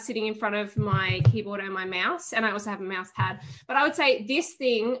I have sitting in front of my keyboard and my mouse, and I also have a mouse pad. But I would say this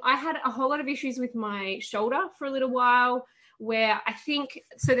thing, I had a whole lot of issues with my shoulder for a little while, where I think,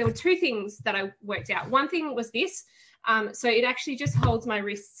 so there were two things that I worked out. One thing was this. So it actually just holds my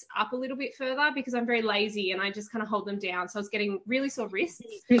wrists up a little bit further because I'm very lazy and I just kind of hold them down. So I was getting really sore wrists.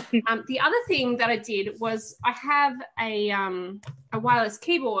 The other thing that I did was I have a wireless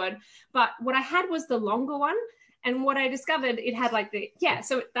keyboard, but what I had was the longer one. And what I discovered, it had like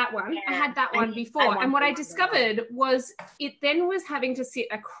so that one, I had that one before. And what I discovered was it then was having to sit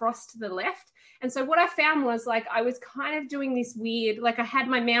across to the left. And so what I found was like, I was kind of doing this weird, like I had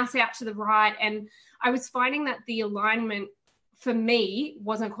my mouse out to the right and I was finding that the alignment for me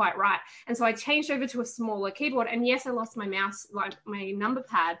wasn't quite right. And so I changed over to a smaller keyboard, and yes, I lost my mouse, like my number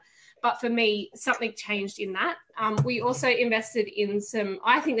pad, but for me, something changed in that. We also invested in some,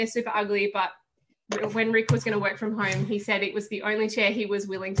 I think they're super ugly, but when Rick was going to work from home, he said it was the only chair he was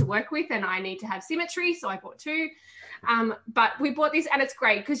willing to work with, and I need to have symmetry, so I bought two. But we bought this, and it's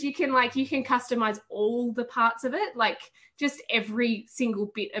great because you can customize all the parts of it, like just every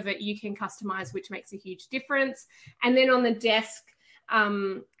single bit of it you can customize, which makes a huge difference. And then on the desk,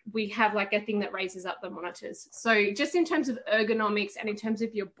 we have like a thing that raises up the monitors. So just in terms of ergonomics and in terms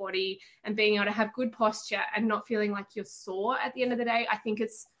of your body and being able to have good posture and not feeling like you're sore at the end of the day, I think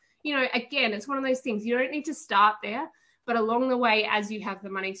it's, again, it's one of those things. You don't need to start there, but along the way, as you have the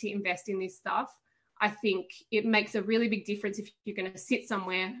money to invest in this stuff, I think it makes a really big difference if you're going to sit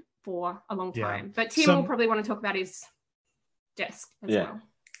somewhere for a long time. But Tim will probably want to talk about his desk as well.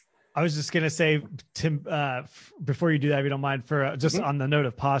 I was just going to say, Tim, before you do that, if you don't mind, for just on the note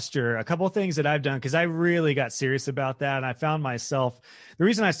of posture, a couple of things that I've done, because I really got serious about that. And I found myself, the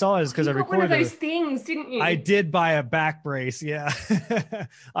reason I saw it is because I recorded one of those things, didn't you? I did buy a back brace. Yeah.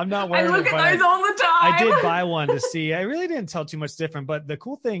 I'm not wearing I look at those all the time. I did buy one to see. I really didn't tell too much different, but the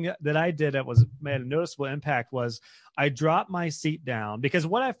cool thing that I did that made a noticeable impact was I dropped my seat down, because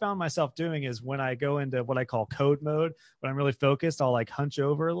what I found myself doing is when I go into what I call code mode, when I'm really focused, I'll like hunch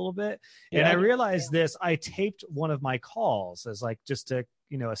over a little bit. And I realized I taped one of my calls as like just a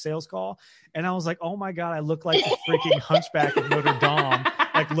sales call. And I was like, oh my God, I look like the freaking hunchback of Notre Dame,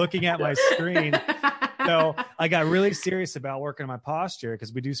 like looking at my screen. So I got really serious about working on my posture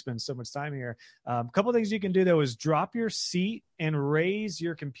because we do spend so much time here. A couple of things you can do though is drop your seat and raise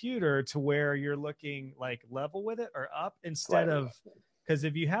your computer to where you're looking like level with it or up instead of, because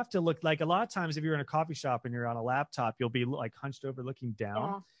if you have to look, like a lot of times if you're in a coffee shop and you're on a laptop, you'll be like hunched over looking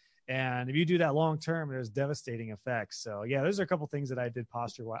down. And if you do that long term, there's devastating effects. So yeah, those are a couple things that I did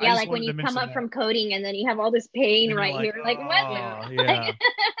posture wise. Yeah, like when you come up from coding and then you have all this pain right here, like what? Yeah.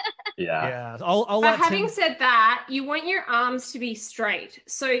 Yeah. But having said that, you want your arms to be straight.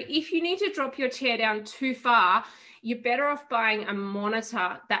 So if you need to drop your chair down too far, you're better off buying a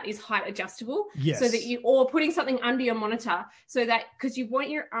monitor that is height adjustable. Yes. So that or putting something under your monitor so that, because you want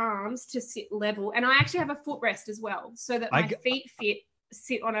your arms to sit level. And I actually have a footrest as well, so that my feet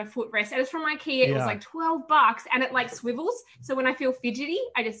sit on a footrest. And it's from IKEA. It was like $12 and it like swivels. So when I feel fidgety,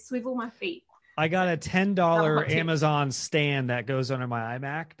 I just swivel my feet. I got a $10 Amazon stand that goes under my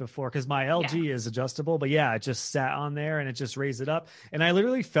iMac before, because my LG is adjustable. But yeah, it just sat on there and it just raised it up. And I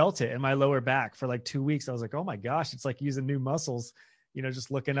literally felt it in my lower back for like 2 weeks. I was like, oh my gosh, it's like using new muscles,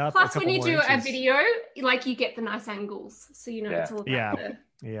 just looking up. Plus, when you do a video, like you get the nice angles. So it's a little bit.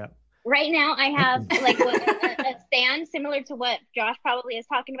 Yeah. Right now, I have like a stand similar to what Josh probably is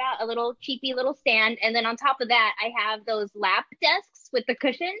talking about, a little cheapy little stand. And then on top of that, I have those lap desks with the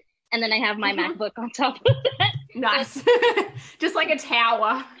cushion. And then I have my MacBook on top of that. Nice. Just like a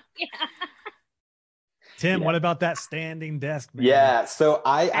tower. Yeah. Tim, what about that standing desk, man? Yeah. So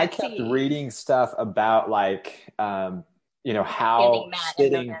I kept reading stuff about like, how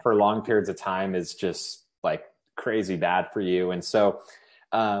sitting for long periods of time is just like crazy bad for you. And so,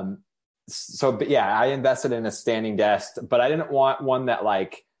 but yeah, I invested in a standing desk, but I didn't want one that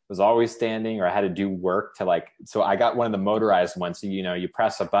like was always standing or I had to do work to like, so I got one of the motorized ones. So, you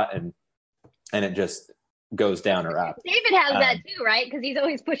press a button and it just goes down or up. David has that too, right? Because he's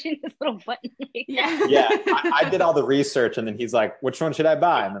always pushing this little button. Yeah. I did all the research and then he's like, which one should I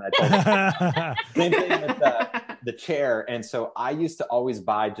buy? And then I told him. Same thing with the chair. And so I used to always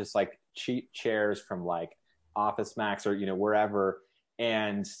buy just like cheap chairs from like Office Max or, wherever.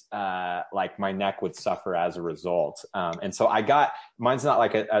 And like my neck would suffer as a result. And so mine's not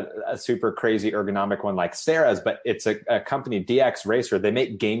like a super crazy ergonomic one like Sarah's, but it's a company, DX Racer. They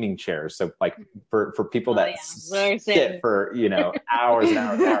make gaming chairs. So like for people that sit for, hours and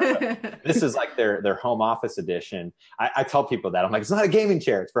hours and hours. So this is like their home office edition. I tell people that. I'm like, it's not a gaming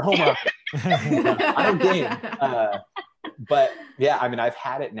chair. It's for home office. I don't game. But yeah, I mean, I've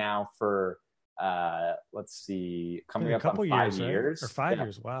had it now for, let's see, coming up on 5 years. Or 5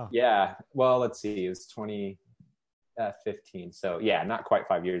 years, wow. Yeah. Well, let's see, it was 2015. So yeah, not quite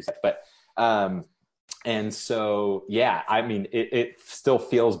 5 years, but, and so, yeah, I mean, it still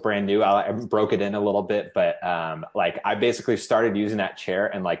feels brand new. I broke it in a little bit, but, like I basically started using that chair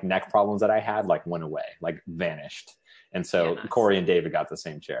and like neck problems that I had, like went away, like vanished. And so nice. Corey and David got the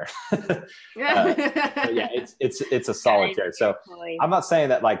same chair. Yeah, it's a solid chair. So I'm not saying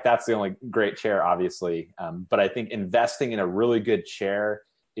that like that's the only great chair, obviously, but I think investing in a really good chair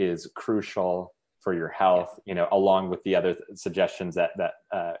is crucial for your health. Along with the other suggestions that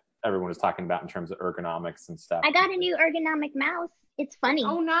everyone was talking about in terms of ergonomics and stuff. I got a new ergonomic mouse. It's funny.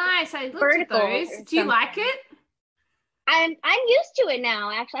 Oh, nice! I looked at those. Do you like it? I'm used to it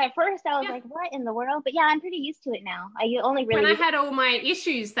now. Actually, at first I was like, "What in the world?" But yeah, I'm pretty used to it now. I only really when I had all my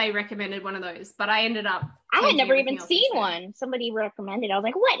issues, they recommended one of those, but I ended up. I had never even seen one. Somebody recommended. I was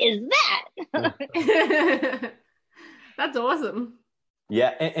like, "What is that?" That's awesome. Yeah,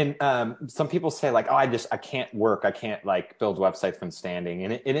 and some people say like, "Oh, I can't work. I can't like build websites from standing,"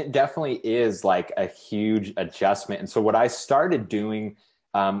 and it definitely is like a huge adjustment. And so what I started doing.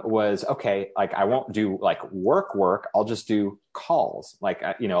 Was okay. Like I won't do like work. I'll just do calls, like,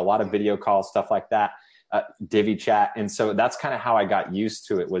 a lot of video calls, stuff like that, Divi chat. And so that's kind of how I got used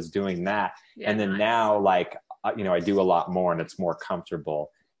to it, was doing that. Yeah, and then now like, I do a lot more and it's more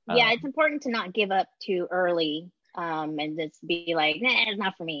comfortable. Yeah. It's important to not give up too early, and just be like, nah, it's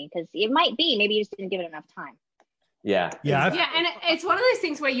not for me. Cause it might be, maybe you just didn't give it enough time. Yeah. Yeah. And it's one of those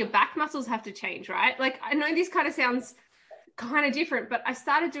things where your back muscles have to change, right? Like I know this kind of sounds kind of different, but I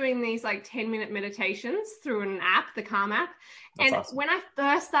started doing these like 10-minute meditations through an app, the Calm app. That's awesome. When I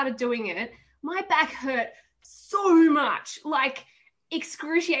first started doing it, my back hurt so much, like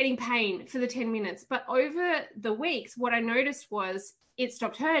excruciating pain for the 10 minutes. But over the weeks, what I noticed was it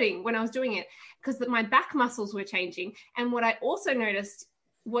stopped hurting when I was doing it because my back muscles were changing. And what I also noticed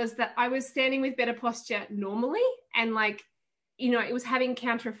was that I was standing with better posture normally, and like, it was having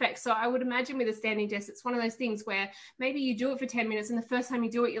counter effects. So I would imagine with a standing desk, it's one of those things where maybe you do it for 10 minutes and the first time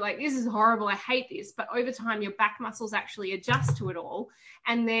you do it, you're like, this is horrible. I hate this. But over time, your back muscles actually adjust to it all.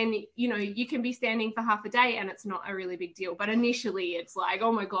 And then, you can be standing for half a day and it's not a really big deal. But initially it's like,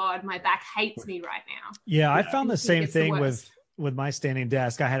 oh my God, my back hates me right now. Yeah. I found the same thing with my standing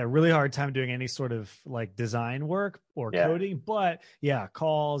desk. I had a really hard time doing any sort of like design work or coding, but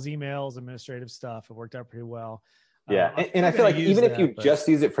calls, emails, administrative stuff, it worked out pretty well. Yeah. And I feel like even if you just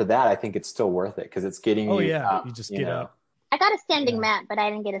use it for that, I think it's still worth it because it's getting you. Oh, yeah. Up, you just get up. I got a standing mat, but I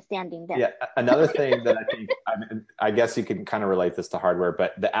didn't get a standing desk. Yeah. Another thing that I think, I guess you can kind of relate this to hardware,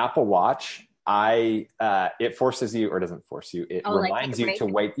 but the Apple Watch, it forces you, or doesn't force you, it reminds you to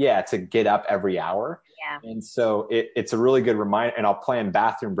wait, to get up every hour. Yeah. And so it's a really good reminder, and I'll plan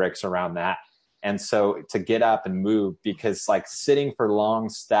bathroom breaks around that. And so to get up and move, because like sitting for long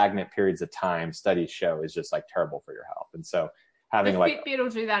stagnant periods of time, studies show is just like terrible for your health. And so having Fitbit will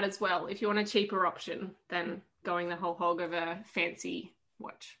do that as well. If you want a cheaper option than going the whole hog of a fancy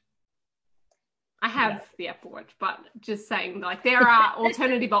watch. I have the Apple Watch, but just saying, like, there are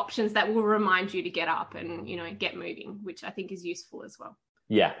alternative options that will remind you to get up and, get moving, which I think is useful as well.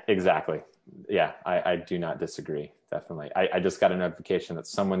 Yeah, exactly. Yeah, I do not disagree. Definitely. I just got a notification that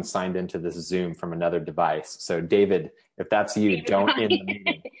someone signed into this Zoom from another device. So David, if that's you, don't end the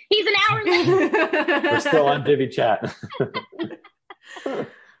meeting. He's an hour late. We're still on Divi chat.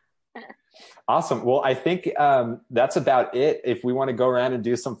 Awesome. Well, I think that's about it. If we want to go around and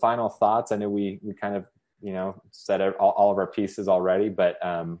do some final thoughts, I know we kind of, said all of our pieces already, but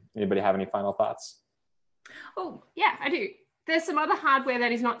anybody have any final thoughts? Oh, yeah, I do. there's some other hardware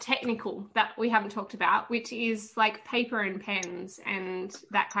that is not technical that we haven't talked about, which is like paper and pens and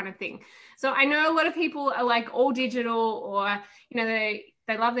that kind of thing. So I know a lot of people are like all digital, or, you know, they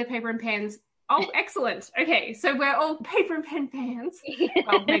love their paper and pens. Oh, excellent. Okay, so we're all paper and pen fans.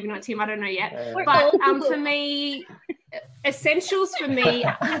 Well, maybe not Tim, I don't know yet. But for me, essentials for me.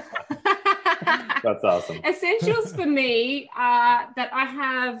 That's awesome. Essentials for me are that I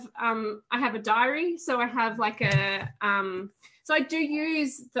have a diary. So I have like so I do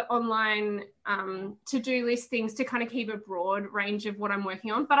use the online to-do list things to kind of keep a broad range of what I'm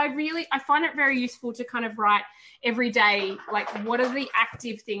working on. But I find it very useful to kind of write every day, like, what are the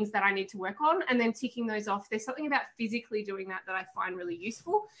active things that I need to work on, and then ticking those off. There's something about physically doing that I find really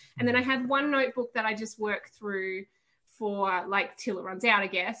useful. And then I have one notebook that I just work through for like till it runs out, I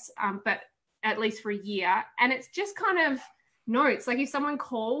guess, but at least for a year. And it's just kind of notes. Like if someone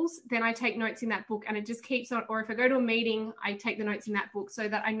calls, then I take notes in that book, and it just keeps on. Or if I go to a meeting, I take the notes in that book so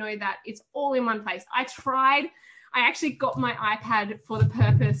that I know that it's all in one place. I actually got my iPad for the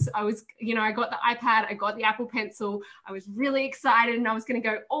purpose. I got the iPad, I got the Apple Pencil. I was really excited, and I was going to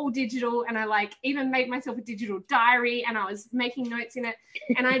go all digital, and I like even made myself a digital diary, and I was making notes in it.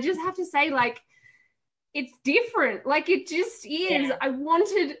 And I just have to say, like, it's different. Like, it just is. Yeah. I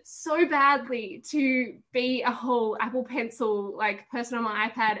wanted so badly to be a whole Apple Pencil like person on my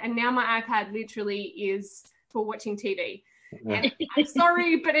iPad, and now my iPad literally is for watching TV. And I'm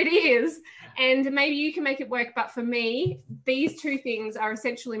sorry, but it is. And maybe you can make it work. But for me, these two things are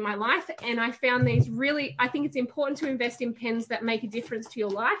essentially my life. And I found these I think it's important to invest in pens that make a difference to your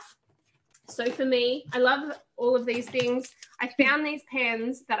life. So for me, I love all of these things. I found these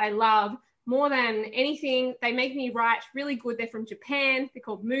pens that I love more than anything. They make me write really good. They're from Japan. They're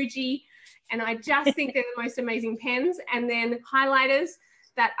called Muji. And I just think they're the most amazing pens. And then highlighters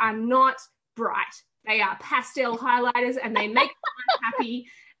that are not bright. They are pastel highlighters, and they make me happy.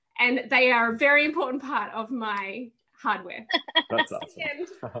 And they are a very important part of my hardware. That's awesome.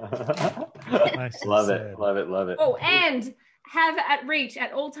 Love it. Oh, and have at reach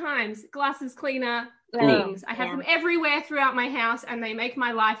at all times glasses cleaner things. I have them everywhere throughout my house, and they make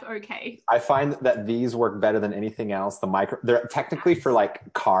my life okay. I find that these work better than anything else. They're technically for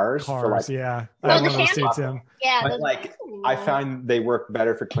like cars. For like, yeah. Oh, the candles. Yeah, but like I find they work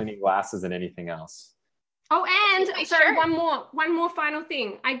better for cleaning glasses than anything else. Oh, and sorry, one more final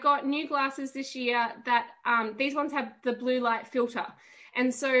thing. I got new glasses this year that these ones have the blue light filter.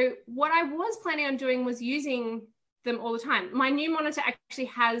 And so what I was planning on doing was using them all the time. My new monitor actually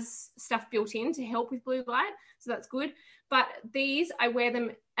has stuff built in to help with blue light, so that's good. But these, I wear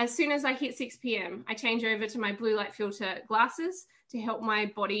them as soon as I hit 6 p.m. I change over to my blue light filter glasses to help my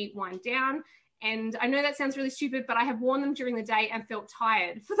body wind down. And I know that sounds really stupid, but I have worn them during the day and felt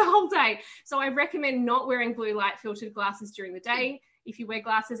tired for the whole day. So I recommend not wearing blue light filtered glasses during the day. If you wear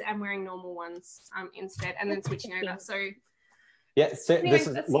glasses, and wearing normal ones instead, and then switching over. So yeah, this is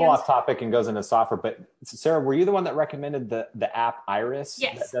a little off topic and goes into software, but Sarah, were you the one that recommended the app Iris?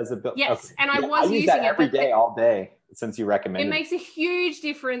 Yes. That does the yes, okay. And I was using that every day, all day since you recommended. It makes a huge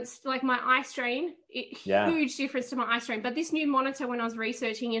difference, like my eye strain, huge difference to my eye strain. But this new monitor, when I was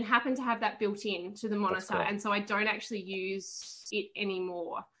researching, it happened to have that built in to the monitor, cool. And so I don't actually use it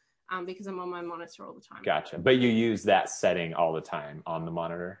anymore because I'm on my monitor all the time. Gotcha. But you use that setting all the time on the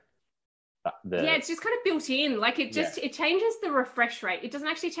monitor? Yeah, it's just kind of built in. Like it changes the refresh rate. It doesn't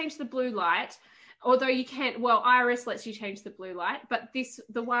actually change the blue light, although you can't. Well, Iris lets you change the blue light, but this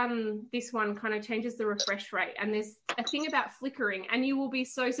one kind of changes the refresh rate. And there's a thing about flickering, and you will be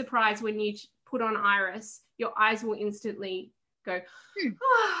so surprised when you put on Iris, your eyes will instantly go.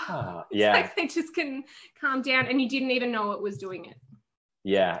 Yeah, like they just can calm down, and you didn't even know it was doing it.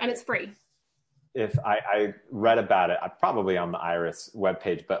 Yeah, and it's free. If I read about it, probably on the Iris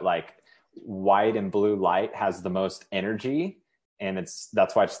webpage, but like, white and blue light has the most energy, and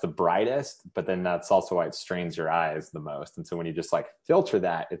that's why it's the brightest, but then that's also why it strains your eyes the most. And so when you just like filter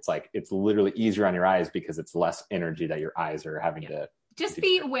that, it's like it's literally easier on your eyes because it's less energy that your eyes are having to just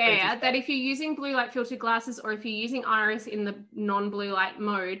be aware that if you're using blue light filtered glasses, or if you're using Iris in the non-blue light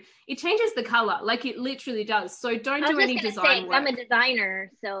mode, it changes the color. Like it literally does. So don't do any design work. I'm a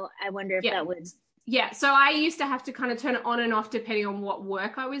designer, so I wonder if that would. Yeah, so I used to have to kind of turn it on and off depending on what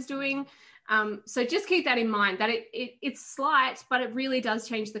work I was doing. So just keep that in mind, that it's slight, but it really does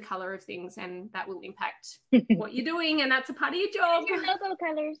change the color of things, and that will impact what you're doing, and that's a part of your job. Your logo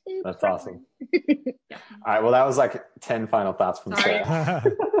colors. That's awesome. Yeah. All right, well, that was like 10 final thoughts from Sarah. I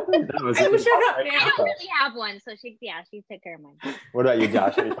will shut up now. I don't really have one, so she took care of mine. What about you,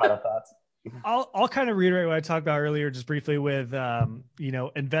 Josh? Any final thoughts? I'll kind of reiterate what I talked about earlier, just briefly with,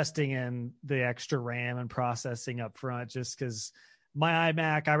 investing in the extra RAM and processing up front, just because my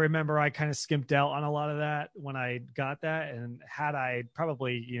iMac, I remember I kind of skimped out on a lot of that when I got that. And had I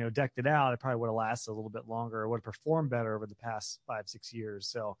probably, decked it out, it probably would have lasted a little bit longer. It would have performed better over the past 5-6 years.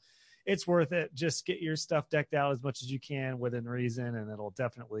 So it's worth it. Just get your stuff decked out as much as you can within reason, and it'll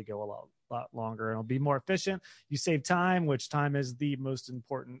definitely go a lot longer. It'll be more efficient. You save time, which time is the most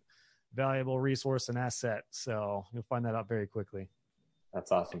important, valuable resource and asset. So you'll find that out very quickly.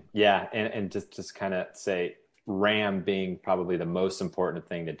 That's awesome. Yeah. And just kind of say RAM being probably the most important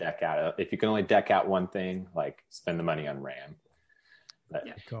thing to deck out. If you can only deck out one thing, like spend the money on RAM. But,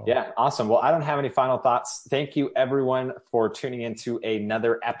 yeah, awesome. Well, I don't have any final thoughts. Thank you everyone for tuning into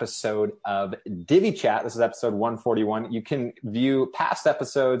another episode of Divi Chat. This is episode 141. You can view past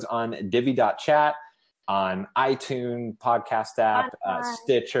episodes on divi.chat, on iTunes podcast app,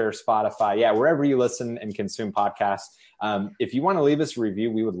 Stitcher, Spotify. Yeah, wherever you listen and consume podcasts. If you want to leave us a review,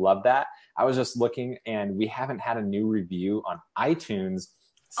 we would love that. I was just looking, and we haven't had a new review on iTunes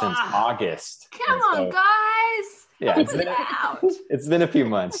since August. Come on, guys. Yeah, it's been a few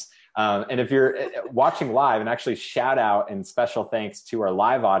months. And if you're watching live, and actually shout out and special thanks to our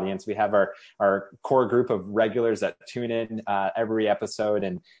live audience. We have our core group of regulars that tune in every episode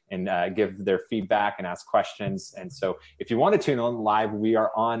and give their feedback and ask questions. And so if you want to tune in live, we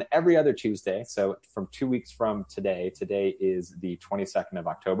are on every other Tuesday. So from 2 weeks from today is the 22nd of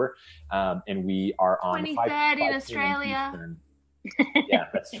October. And we are on 23rd in Australia. Yeah,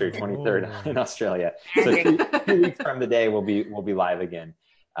 that's true. 23rd in Australia. So 2 weeks from today, we'll be live again.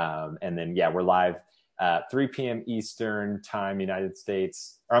 And then, we're live 3 p.m. Eastern time, United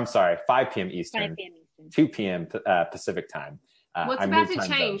States, or I'm sorry, 5 p.m. Eastern, 2 p.m. Pacific time. What's about to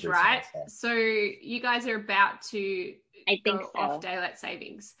change, right? So you guys are about to go off daylight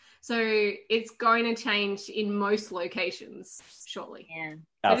savings. So it's going to change in most locations shortly. Yeah.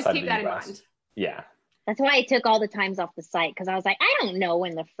 So just keep that in mind. Yeah. That's why I took all the times off the site, because I was like, I don't know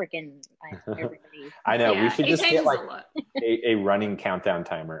when the freaking everybody. I know. We should just get like a running countdown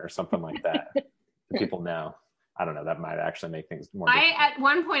timer or something like that. So people know. I don't know. That might actually make things more. At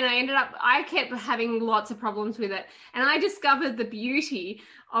one point, I kept having lots of problems with it, and I discovered the beauty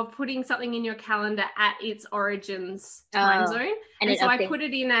of putting something in your calendar at its origins time zone, and so I put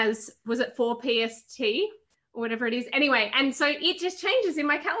it in as, was it 4 PST? Or whatever it is. Anyway, and so it just changes in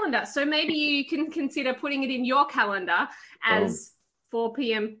my calendar. So maybe you can consider putting it in your calendar as 4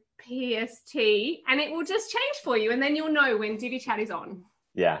 p.m. PST, and it will just change for you. And then you'll know when Divi Chat is on.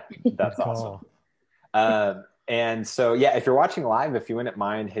 Yeah, that's awesome. And so, if you're watching live, if you wouldn't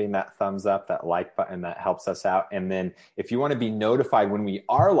mind hitting that thumbs up, that like button, that helps us out. And then if you want to be notified when we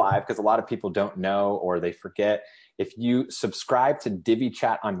are live, because a lot of people don't know or they forget, if you subscribe to Divi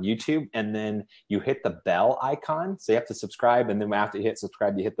Chat on YouTube and then you hit the bell icon, so you have to subscribe, and then after you hit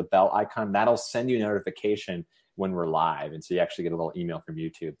subscribe, you hit the bell icon, that'll send you a notification when we're live. And so you actually get a little email from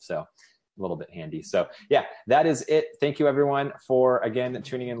YouTube. So a little bit handy. So that is it. Thank you everyone for, again,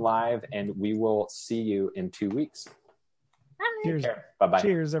 tuning in live, and we will see you in 2 weeks. Bye. Cheers. Bye-bye.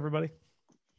 Cheers, everybody.